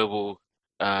like a global.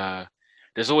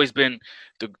 There's always been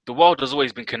the world has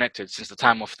always been connected since the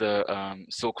time of the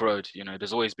Silk Road. You know,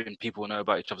 there's always been people who know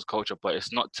about each other's culture, but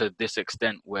it's not to this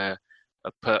extent where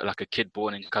like a kid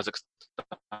born in Kazakhstan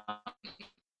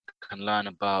can learn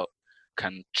about.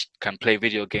 Can play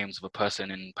video games with a person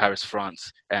in Paris,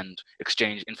 France, and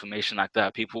exchange information like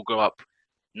that. People grow up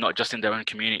not just in their own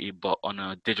community, but on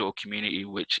a digital community,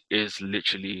 which is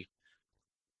literally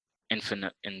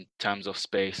infinite in terms of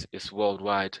space. It's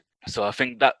worldwide. So I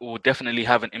think that will definitely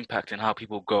have an impact in how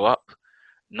people grow up,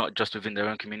 not just within their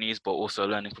own communities, but also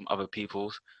learning from other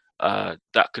people's.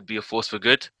 That could be a force for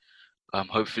good,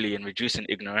 hopefully in reducing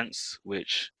ignorance,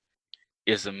 which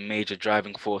is a major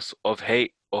driving force of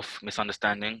hate, of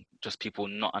misunderstanding, just people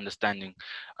not understanding.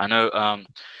 I know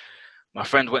my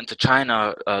friend went to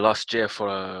China last year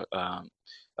for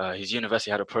his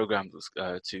university had a program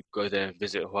to go there,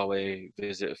 visit Huawei,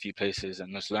 visit a few places,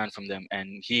 and just learn from them.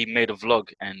 And he made a vlog,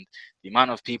 and the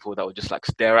amount of people that would just like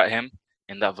stare at him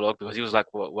in that vlog, because he was like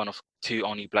one of two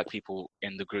only black people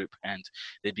in the group, and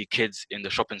there'd be kids in the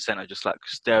shopping center just like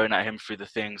staring at him through the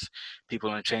things, people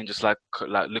on the train just like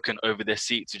looking over their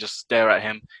seats to just stare at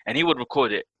him, and he would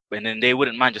record it, and then they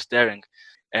wouldn't mind just staring.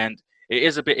 And it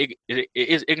is a bit it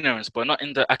is ignorance, but not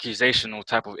in the accusational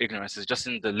type of ignorance. It's just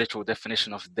in the literal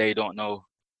definition of they don't know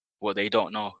what they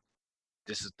don't know.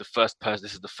 This is the first person,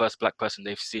 this is the first black person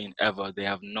they've seen ever. They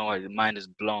have no idea, mind is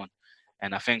blown.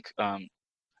 And I think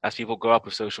as people grow up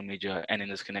with social media and in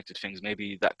these connected things,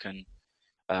 maybe that can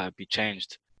be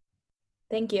changed.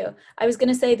 Thank you. I was going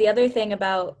to say the other thing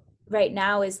about right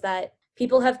now is that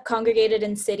people have congregated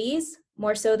in cities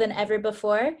more so than ever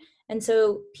before. And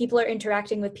so people are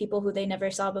interacting with people who they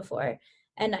never saw before.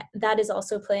 And that is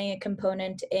also playing a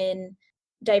component in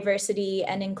diversity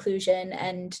and inclusion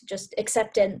and just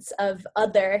acceptance of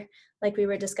other, like we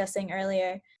were discussing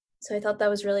earlier. So I thought that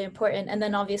was really important. And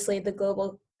then obviously the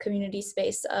global community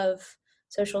space of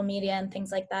social media and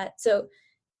things like that. So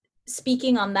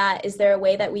speaking on that, is there a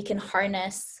way that we can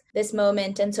harness this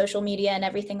moment and social media and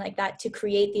everything like that to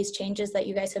create these changes that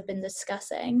you guys have been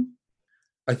discussing?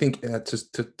 I think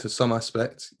to some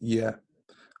aspect, yeah.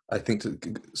 I think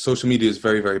social media is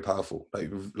very, very powerful.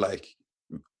 Like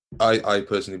I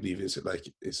personally believe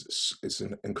it's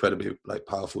an incredibly like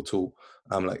powerful tool.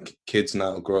 Like kids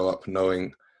now grow up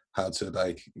knowing how to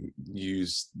like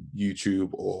use YouTube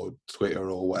or Twitter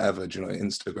or whatever,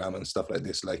 Instagram and stuff like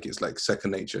this. Like it's like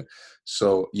second nature.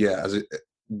 So yeah,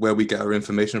 where we get our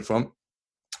information from,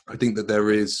 I think that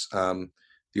there is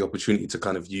the opportunity to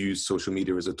kind of use social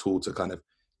media as a tool to kind of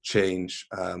change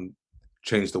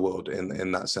the world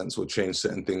in that sense, or change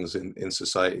certain things in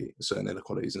society, certain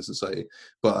inequalities in society.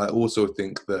 But I also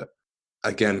think that,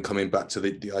 again, coming back to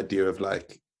the idea of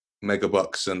like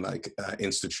megabucks and like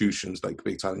institutions, like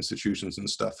big time institutions and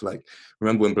stuff. Like,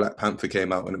 remember when Black Panther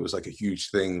came out and it was like a huge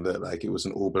thing that like it was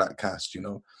an all black cast,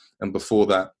 and before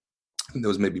that I think there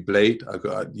was maybe Blade.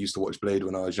 I used to watch Blade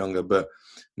when I was younger, but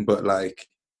like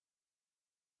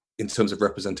in terms of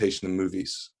representation in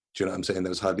movies, do you know what I'm saying? There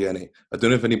was hardly any. I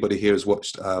don't know if anybody here has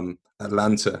watched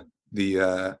Atlanta,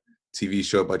 the TV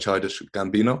show by Childish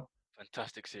Gambino.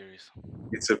 Fantastic series.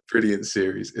 It's a brilliant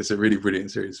series. It's a really brilliant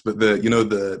series. But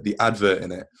the advert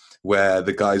in it where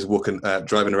the guy's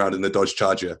driving around in the Dodge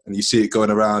Charger, and you see it going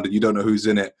around and you don't know who's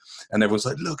in it, and everyone's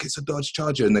like, look, it's a Dodge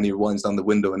Charger, and then he winds down the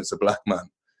window and it's a black man,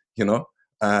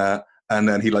 and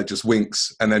then he like just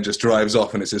winks and then just drives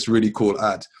off, and it's this really cool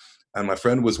ad. And my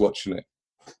friend was watching it,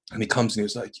 and he comes and he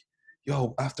was like,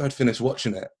 yo, after I'd finished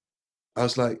watching it, I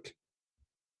was like,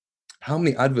 how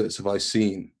many adverts have I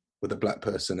seen with a black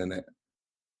person in it?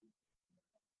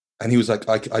 And he was like,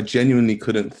 I genuinely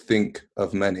couldn't think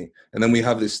of many. And then we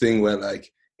have this thing where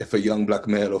like, if a young black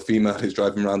male or female is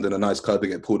driving around in a nice car, they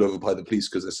get pulled over by the police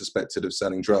because they're suspected of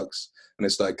selling drugs. And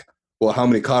it's like, well, how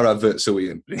many car adverts are we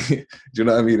in? Do you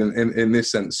know what I mean? In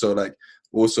this sense. So like,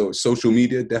 also social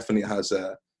media definitely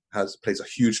plays a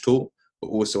huge tool, but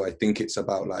also I think it's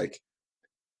about like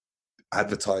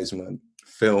advertisement,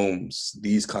 films,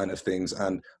 these kind of things.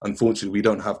 And unfortunately, we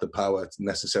don't have the power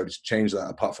necessarily to change that,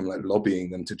 apart from like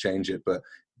lobbying them to change it. But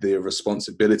the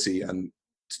responsibility and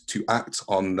to act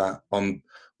on that, on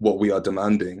what we are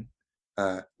demanding,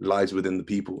 lies within the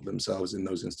people themselves in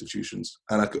those institutions.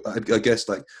 And I guess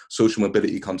like social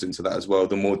mobility comes into that as well.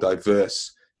 The more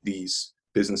diverse these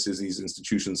businesses, these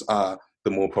institutions are,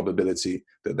 the more probability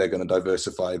that they're going to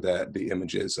diversify the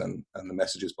images and the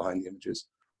messages behind the images.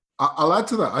 I'll add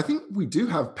to that. I think we do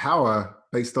have power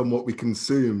based on what we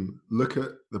consume. Look at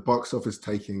the box office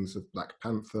takings of Black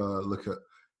Panther. Look at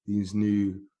these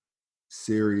new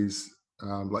series,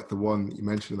 like the one that you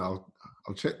mentioned. I'll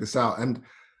check this out. And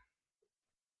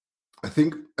I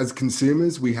think as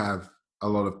consumers, we have a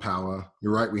lot of power.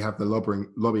 You're right. We have the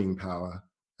lobbying power.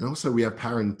 And also we have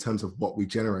power in terms of what we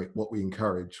generate, what we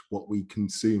encourage, what we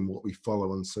consume, what we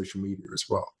follow on social media as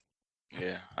well.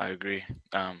 Yeah, I agree.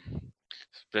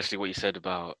 Especially what you said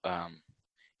about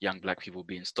young black people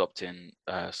being stopped in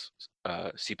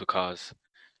supercars.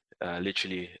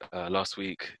 Literally last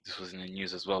week, this was in the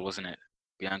news as well, wasn't it?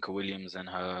 Bianca Williams and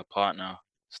her partner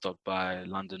stopped by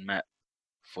London Met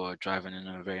for driving in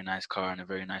a very nice car in a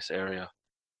very nice area.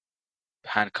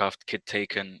 Handcuffed, kid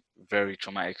taken, very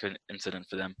traumatic incident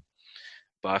for them.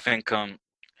 But I think,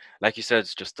 like you said,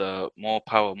 it's just more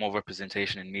power, more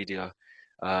representation in media.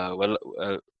 I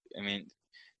mean,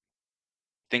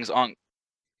 things aren't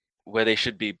where they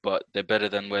should be, but they're better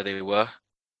than where they were.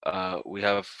 We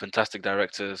have fantastic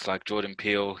directors like Jordan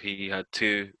Peele. He had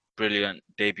 2 brilliant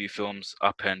debut films,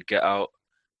 Up and Get Out,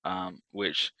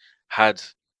 which had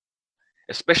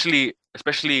especially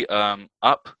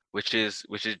Up, which is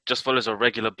just follows a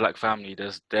regular black family.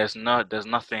 There's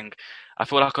nothing. I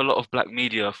feel like a lot of black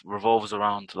media revolves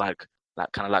around like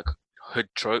kind of like hood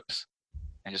tropes,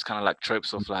 and just kind of like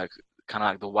tropes of like kind of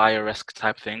like the Wire-esque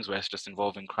type things where it's just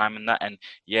involving crime and that. And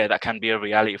yeah, that can be a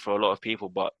reality for a lot of people,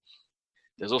 but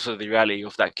there's also the reality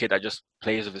of that kid that just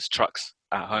plays with his trucks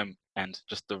at home, and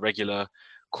just the regular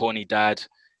corny dad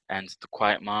and the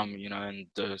quiet mom, you know, and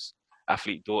the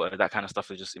athlete daughter. That kind of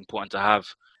stuff is just important to have.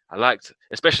 I liked,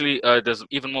 especially there's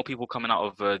even more people coming out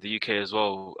of the UK as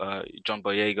well. John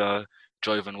Boyega,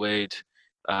 Joyvan Wade,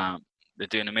 they're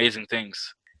doing amazing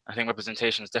things. I think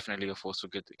representation is definitely a force for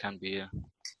good. It can be, yeah.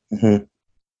 Mm-hmm.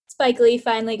 Spike Lee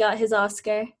finally got his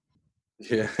Oscar.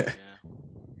 Yeah.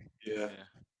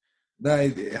 No,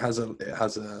 it has a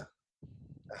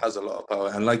lot of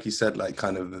power, and like you said, like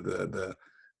kind of the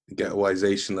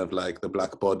ghettoization of like the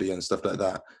black body and stuff like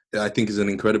that, I think is an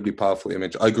incredibly powerful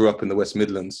image. I grew up in the West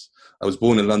Midlands. I was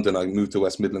born in London. I moved to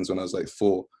West Midlands when I was like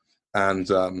 4, and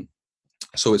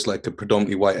so it's like a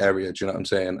predominantly white area. Do you know what I'm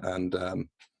saying?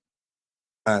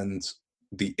 And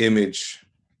the image,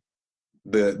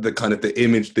 the kind of the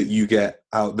image that you get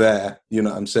out there, you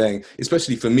know what I'm saying,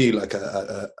 especially for me, like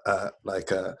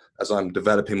as I'm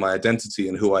developing my identity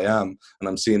and who I am, and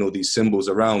I'm seeing all these symbols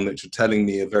around which are telling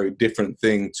me a very different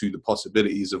thing to the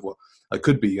possibilities of what I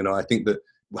could be. You know, I think that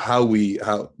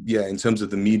in terms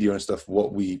of the media and stuff,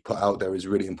 what we put out there is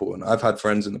really important. I've had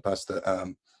friends in the past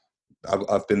that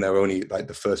I've been there only like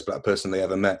the first black person they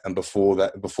ever met, and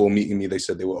before meeting me, they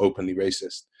said they were openly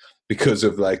racist because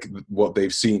of like what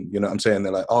they've seen. You know what I'm saying?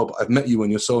 They're like, oh, but I've met you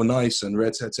and you're so nice and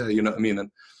red tete, you know what I mean? And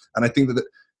I think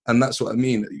and that's what I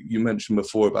mean. You mentioned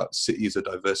before about cities are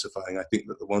diversifying. I think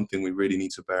that the one thing we really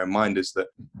need to bear in mind is that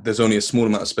there's only a small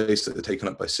amount of space that are taken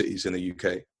up by cities in the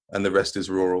UK, and the rest is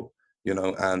rural. You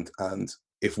know, and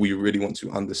if we really want to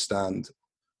understand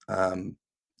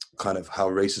kind of how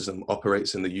racism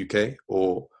operates in the UK,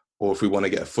 or if we want to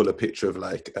get a fuller picture of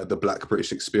like the Black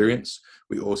British experience,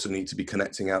 we also need to be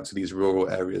connecting out to these rural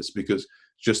areas, because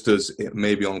just as it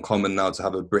may be uncommon now to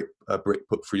have a brick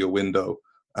put through your window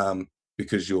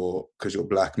because you're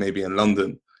black, maybe in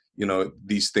London, you know,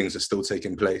 these things are still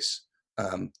taking place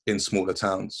in smaller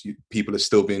towns. People are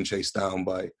still being chased down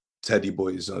by teddy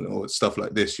boys or stuff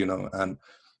like this, you know, and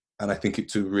I think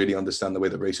to really understand the way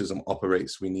that racism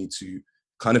operates, we need to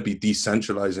kind of be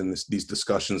decentralizing these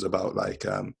discussions about like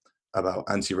about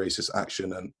anti-racist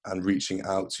action and reaching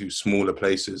out to smaller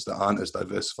places that aren't as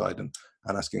diversified and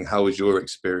asking, how is your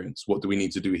experience? What do we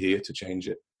need to do here to change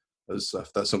it? That's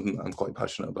something that I'm quite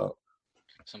passionate about.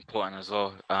 It's important as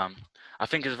well. I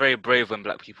think it's very brave when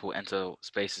black people enter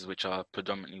spaces which are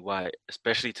predominantly white,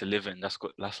 especially to live in. That's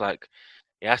like,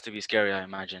 it has to be scary, I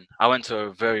imagine. I went to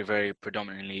a very, very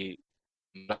predominantly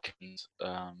black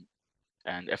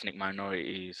and ethnic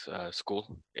minorities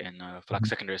school for like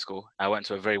secondary school. I went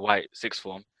to a very white sixth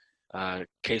form.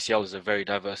 KCL is a very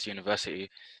diverse university,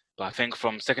 but I think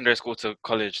from secondary school to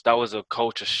college, that was a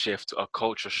culture shift, a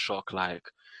culture shock, like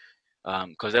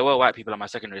because there were white people at my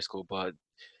secondary school, but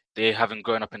they haven't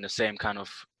grown up in the same kind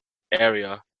of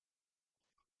area.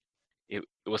 It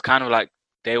was kind of like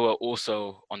they were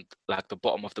also on like the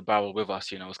bottom of the barrel with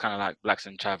us, you know. It was kind of like blacks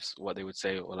and chavs, what they would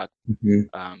say, or like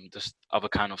just other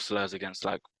kind of slurs against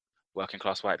like working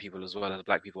class white people as well as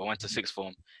black people. I went to sixth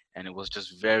form, and it was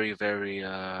just very, very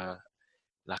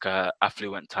like a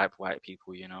affluent type white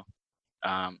people, you know.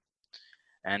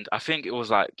 And I think it was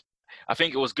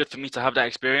good for me to have that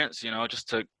experience, you know, just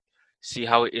to see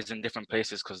how it is in different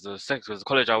places, because the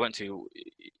college I went to,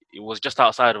 it was just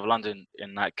outside of London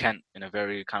in like Kent, in a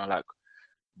very kind of like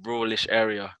ruralish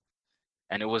area,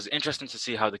 and it was interesting to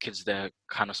see how the kids there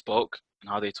kind of spoke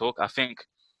and how they talk. I think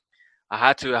I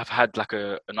had to have had like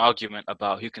an argument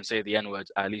about who can say the N-word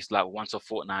at least like once a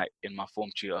fortnight in my form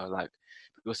tutor. Like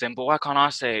people were saying, but why can't I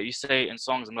say it? You say it in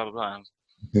songs and blah blah blah.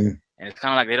 And it's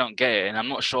kind of like they don't get it, and I'm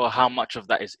not sure how much of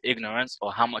that is ignorance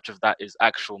or how much of that is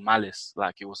actual malice.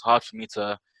 Like it was hard for me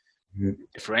to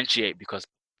differentiate, because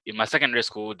in my secondary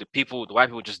school, the white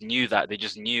people just knew that. They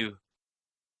just knew,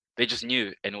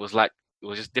 and it was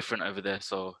just different over there.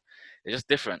 So it's just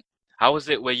different. How was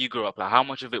it where you grew up? Like how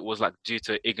much of it was like due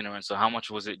to ignorance, or how much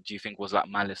was it, do you think, was like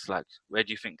malice? Like how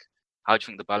do you think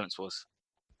the balance was?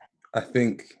 I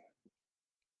think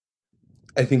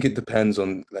it depends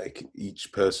on like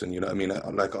each person, you know what I mean?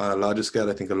 Like on a larger scale,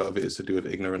 I think a lot of it is to do with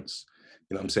ignorance,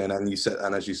 you know what I'm saying?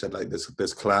 And as you said, like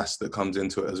there's class that comes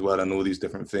into it as well, and all these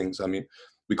different things. I mean,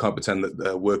 we can't pretend that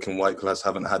the working white class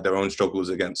haven't had their own struggles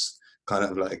against kind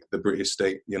of like the British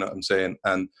state, you know what I'm saying?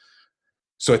 And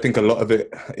so I think a lot of it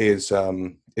is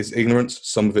ignorance.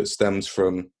 Some of it stems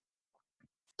from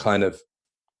kind of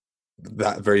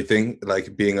that very thing,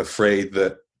 like being afraid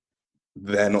that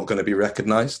they're not going to be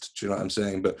recognized. Do you know what I'm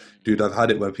saying? But dude, I've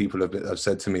had it where people have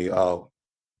said to me, "Oh,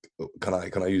 can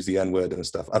I use the N-word and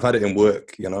stuff?" I've had it in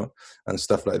work, you know, and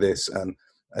stuff like this. And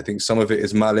I think some of it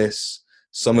is malice.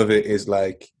 Some of it is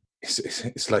like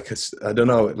it's like I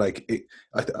don't know, like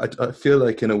I feel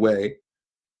like in a way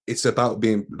it's about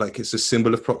being like it's a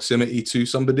symbol of proximity to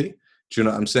somebody. Do you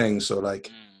know what I'm saying? So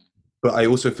like, but I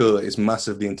also feel that it's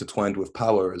massively intertwined with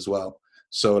power as well.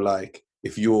 So like,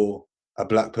 if you're a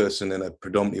black person in a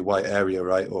predominantly white area,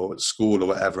 right, or at school or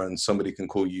whatever, and somebody can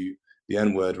call you the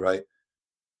N-word, right?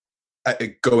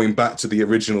 Going back to the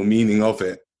original meaning of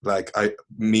it, like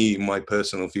my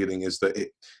personal feeling is that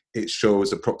it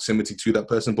shows a proximity to that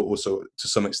person, but also to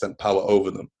some extent power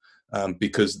over them,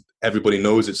 because everybody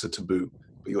knows it's a taboo,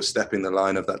 but you're stepping the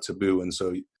line of that taboo, and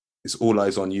so it's all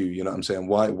eyes on you. You know what I'm saying?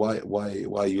 Why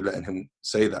are you letting him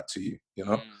say that to you? You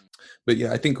know? But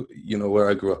yeah, I think, you know, where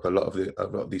I grew up, a lot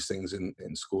of these things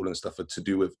in school and stuff are to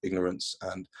do with ignorance,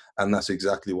 and that's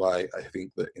exactly why I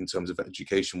think that in terms of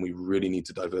education, we really need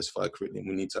to diversify our curriculum.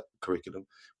 We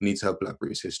need to have Black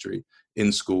British history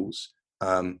in schools,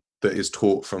 that is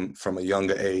taught from a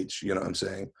younger age. You know what I'm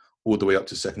saying? All the way up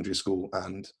to secondary school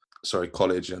and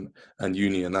college and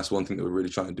uni, and that's one thing that we're really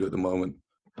trying to do at the moment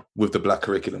with the Black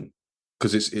curriculum,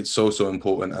 because it's so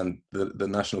important, and the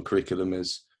national curriculum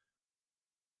is.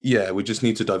 Yeah, we just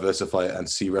need to diversify it and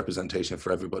see representation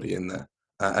for everybody in there.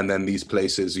 And then these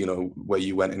places, you know, where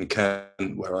you went in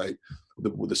Kent, where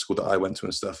the school that I went to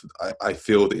and stuff, I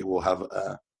feel that it will have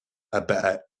a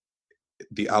better,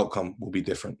 the outcome will be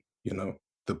different, you know.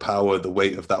 The power, the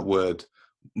weight of that word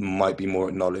might be more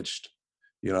acknowledged,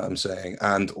 you know what I'm saying?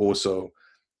 And also,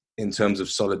 in terms of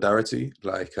solidarity,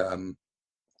 like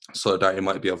solidarity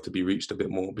might be able to be reached a bit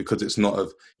more, because it's not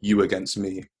of you against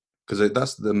me. Because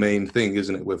that's the main thing,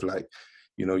 isn't it? With like,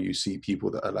 you know, you see people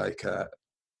that are like,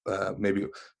 maybe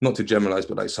not to generalize,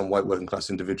 but like some white working class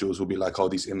individuals will be like, oh,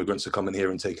 these immigrants are coming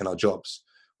here and taking our jobs.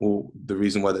 Well, the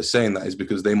reason why they're saying that is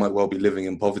because they might well be living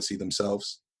in poverty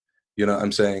themselves. You know what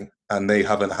I'm saying? And they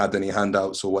haven't had any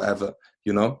handouts or whatever,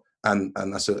 you know? And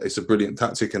it's a brilliant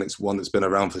tactic, and it's one that's been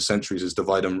around for centuries, is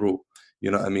divide and rule.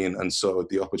 You know what I mean? And so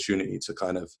the opportunity to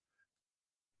kind of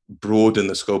broaden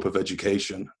the scope of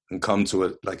education and come to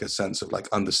a sense of like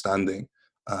understanding,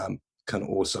 can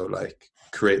also like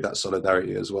create that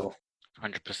solidarity as well.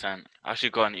 100%. I actually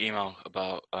got an email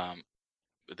about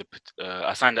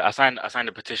I signed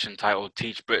a petition titled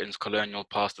 "Teach Britain's Colonial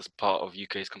Past as Part of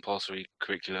UK's Compulsory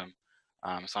Curriculum."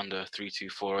 It's under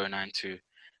 324092,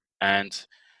 and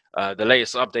the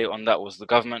latest update on that was the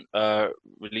government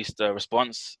released a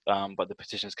response, but the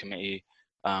petitions committee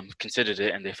considered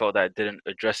it, and they felt that it didn't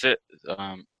address it.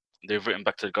 They've written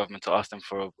back to the government to ask them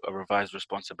for a revised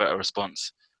response, a better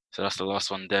response. So that's the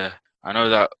last one there. I know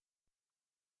that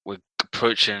we're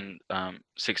approaching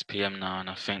 6 p.m. now, and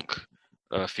I think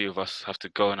a few of us have to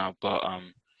go now. But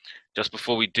just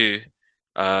before we do,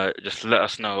 just let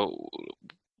us know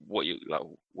what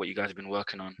you guys have been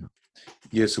working on.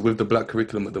 Yeah, so with the Black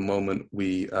curriculum at the moment,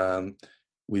 we've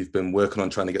been working on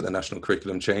trying to get the national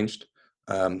curriculum changed.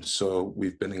 So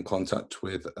we've been in contact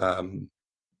with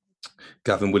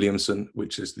Gavin Williamson,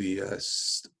 which is the,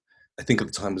 I think at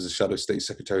the time was the Shadow State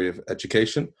Secretary of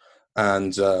Education.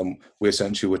 And we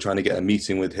essentially were trying to get a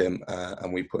meeting with him,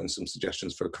 and we put in some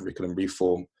suggestions for a curriculum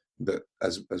reform that,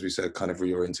 as we said, kind of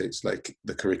reorientates like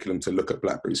the curriculum to look at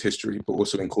Black British history, but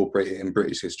also incorporate it in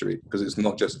British history, because it's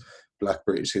not just Black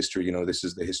British history. You know, this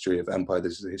is the history of empire,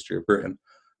 this is the history of Britain.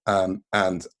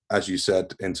 And as you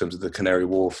said, in terms of the Canary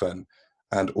Wharf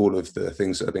and all of the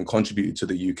things that have been contributed to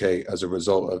the UK as a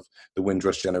result of the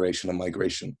Windrush generation and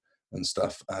migration and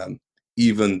stuff,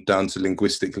 even down to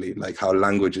linguistically, like how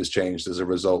language has changed as a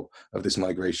result of this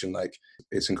migration, like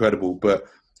it's incredible. But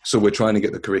so we're trying to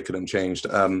get the curriculum changed.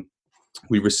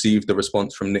 We received a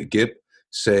response from Nick Gibb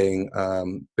saying,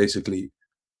 basically,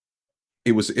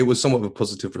 it was somewhat of a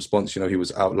positive response. You know, he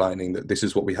was outlining that this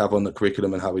is what we have on the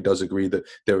curriculum and how he does agree that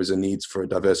there is a need for a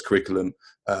diverse curriculum.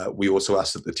 We also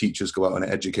ask that the teachers go out and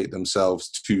educate themselves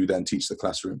to then teach the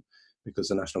classroom, because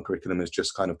the national curriculum is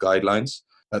just kind of guidelines.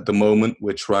 At the moment,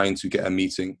 we're trying to get a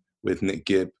meeting with Nick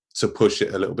Gibb to push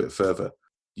it a little bit further,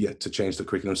 to change the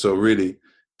curriculum. So really,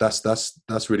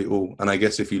 that's really all. And I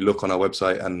guess if you look on our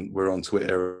website, and we're on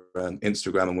Twitter and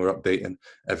Instagram, and we're updating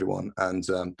everyone, and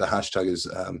the hashtag is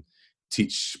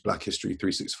Teach Black History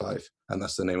 365, and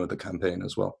that's the name of the campaign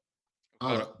as well.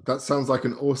 That sounds like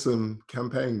an awesome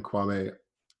campaign, Kwame.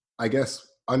 I guess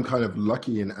I'm kind of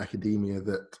lucky in academia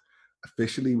that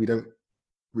officially we don't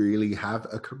really have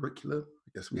a curriculum. I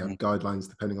guess we have guidelines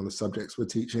depending on the subjects we're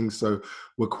teaching. So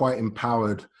we're quite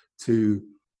empowered to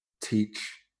teach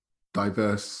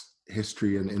diverse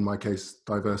history and, in my case,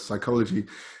 diverse psychology.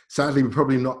 Sadly, we've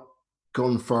probably not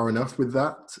gone far enough with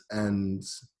that. And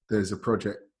there's a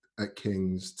project at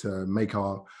King's to make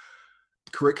our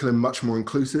curriculum much more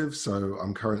inclusive. So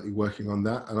I'm currently working on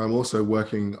that. And I'm also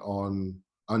working on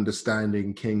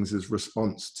understanding King's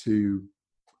response to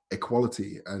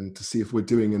equality and to see if we're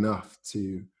doing enough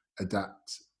to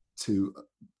adapt to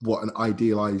what an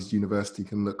idealized university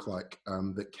can look like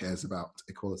that cares about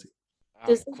equality.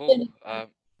 Cool.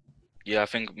 Yeah, I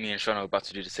think me and Sean are about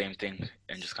to do the same thing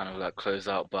and just kind of like close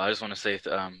out. But I just want to say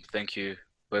thank you,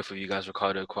 both of you guys,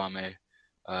 Ricardo, Kwame,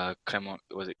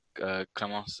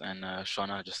 Clemence and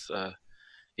Shauna. Just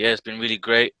it's been really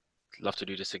great. Love to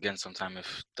do this again sometime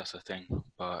if that's a thing.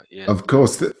 But yeah, of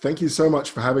course. Thank you so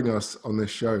much for having us on this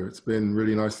show. It's been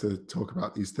really nice to talk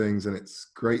about these things, and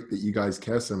it's great that you guys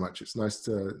care so much. It's nice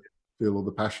to feel all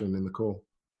the passion in the call.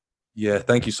 Yeah,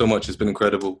 thank you so much. It's been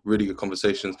incredible. Really good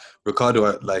conversations. Ricardo,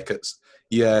 it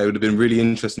would have been really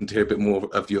interesting to hear a bit more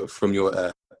of from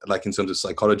your like in terms of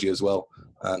psychology as well.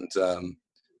 And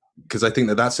because I think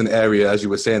that's an area, as you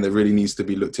were saying, that really needs to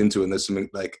be looked into. And there's something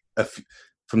like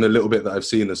from the little bit that I've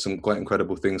seen, there's some quite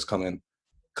incredible things coming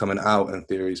out and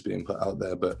theories being put out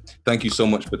there. But thank you so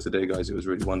much for today, guys. It was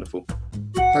really wonderful.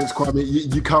 Thanks,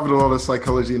 Kwame. You covered a lot of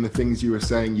psychology and the things you were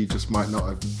saying. You just might not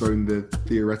have thrown the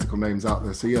theoretical names out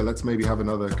there. So yeah, let's maybe have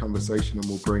another conversation and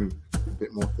we'll bring a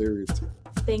bit more theories to it.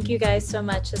 Thank you guys so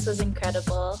much. This was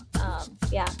incredible.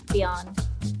 Beyond.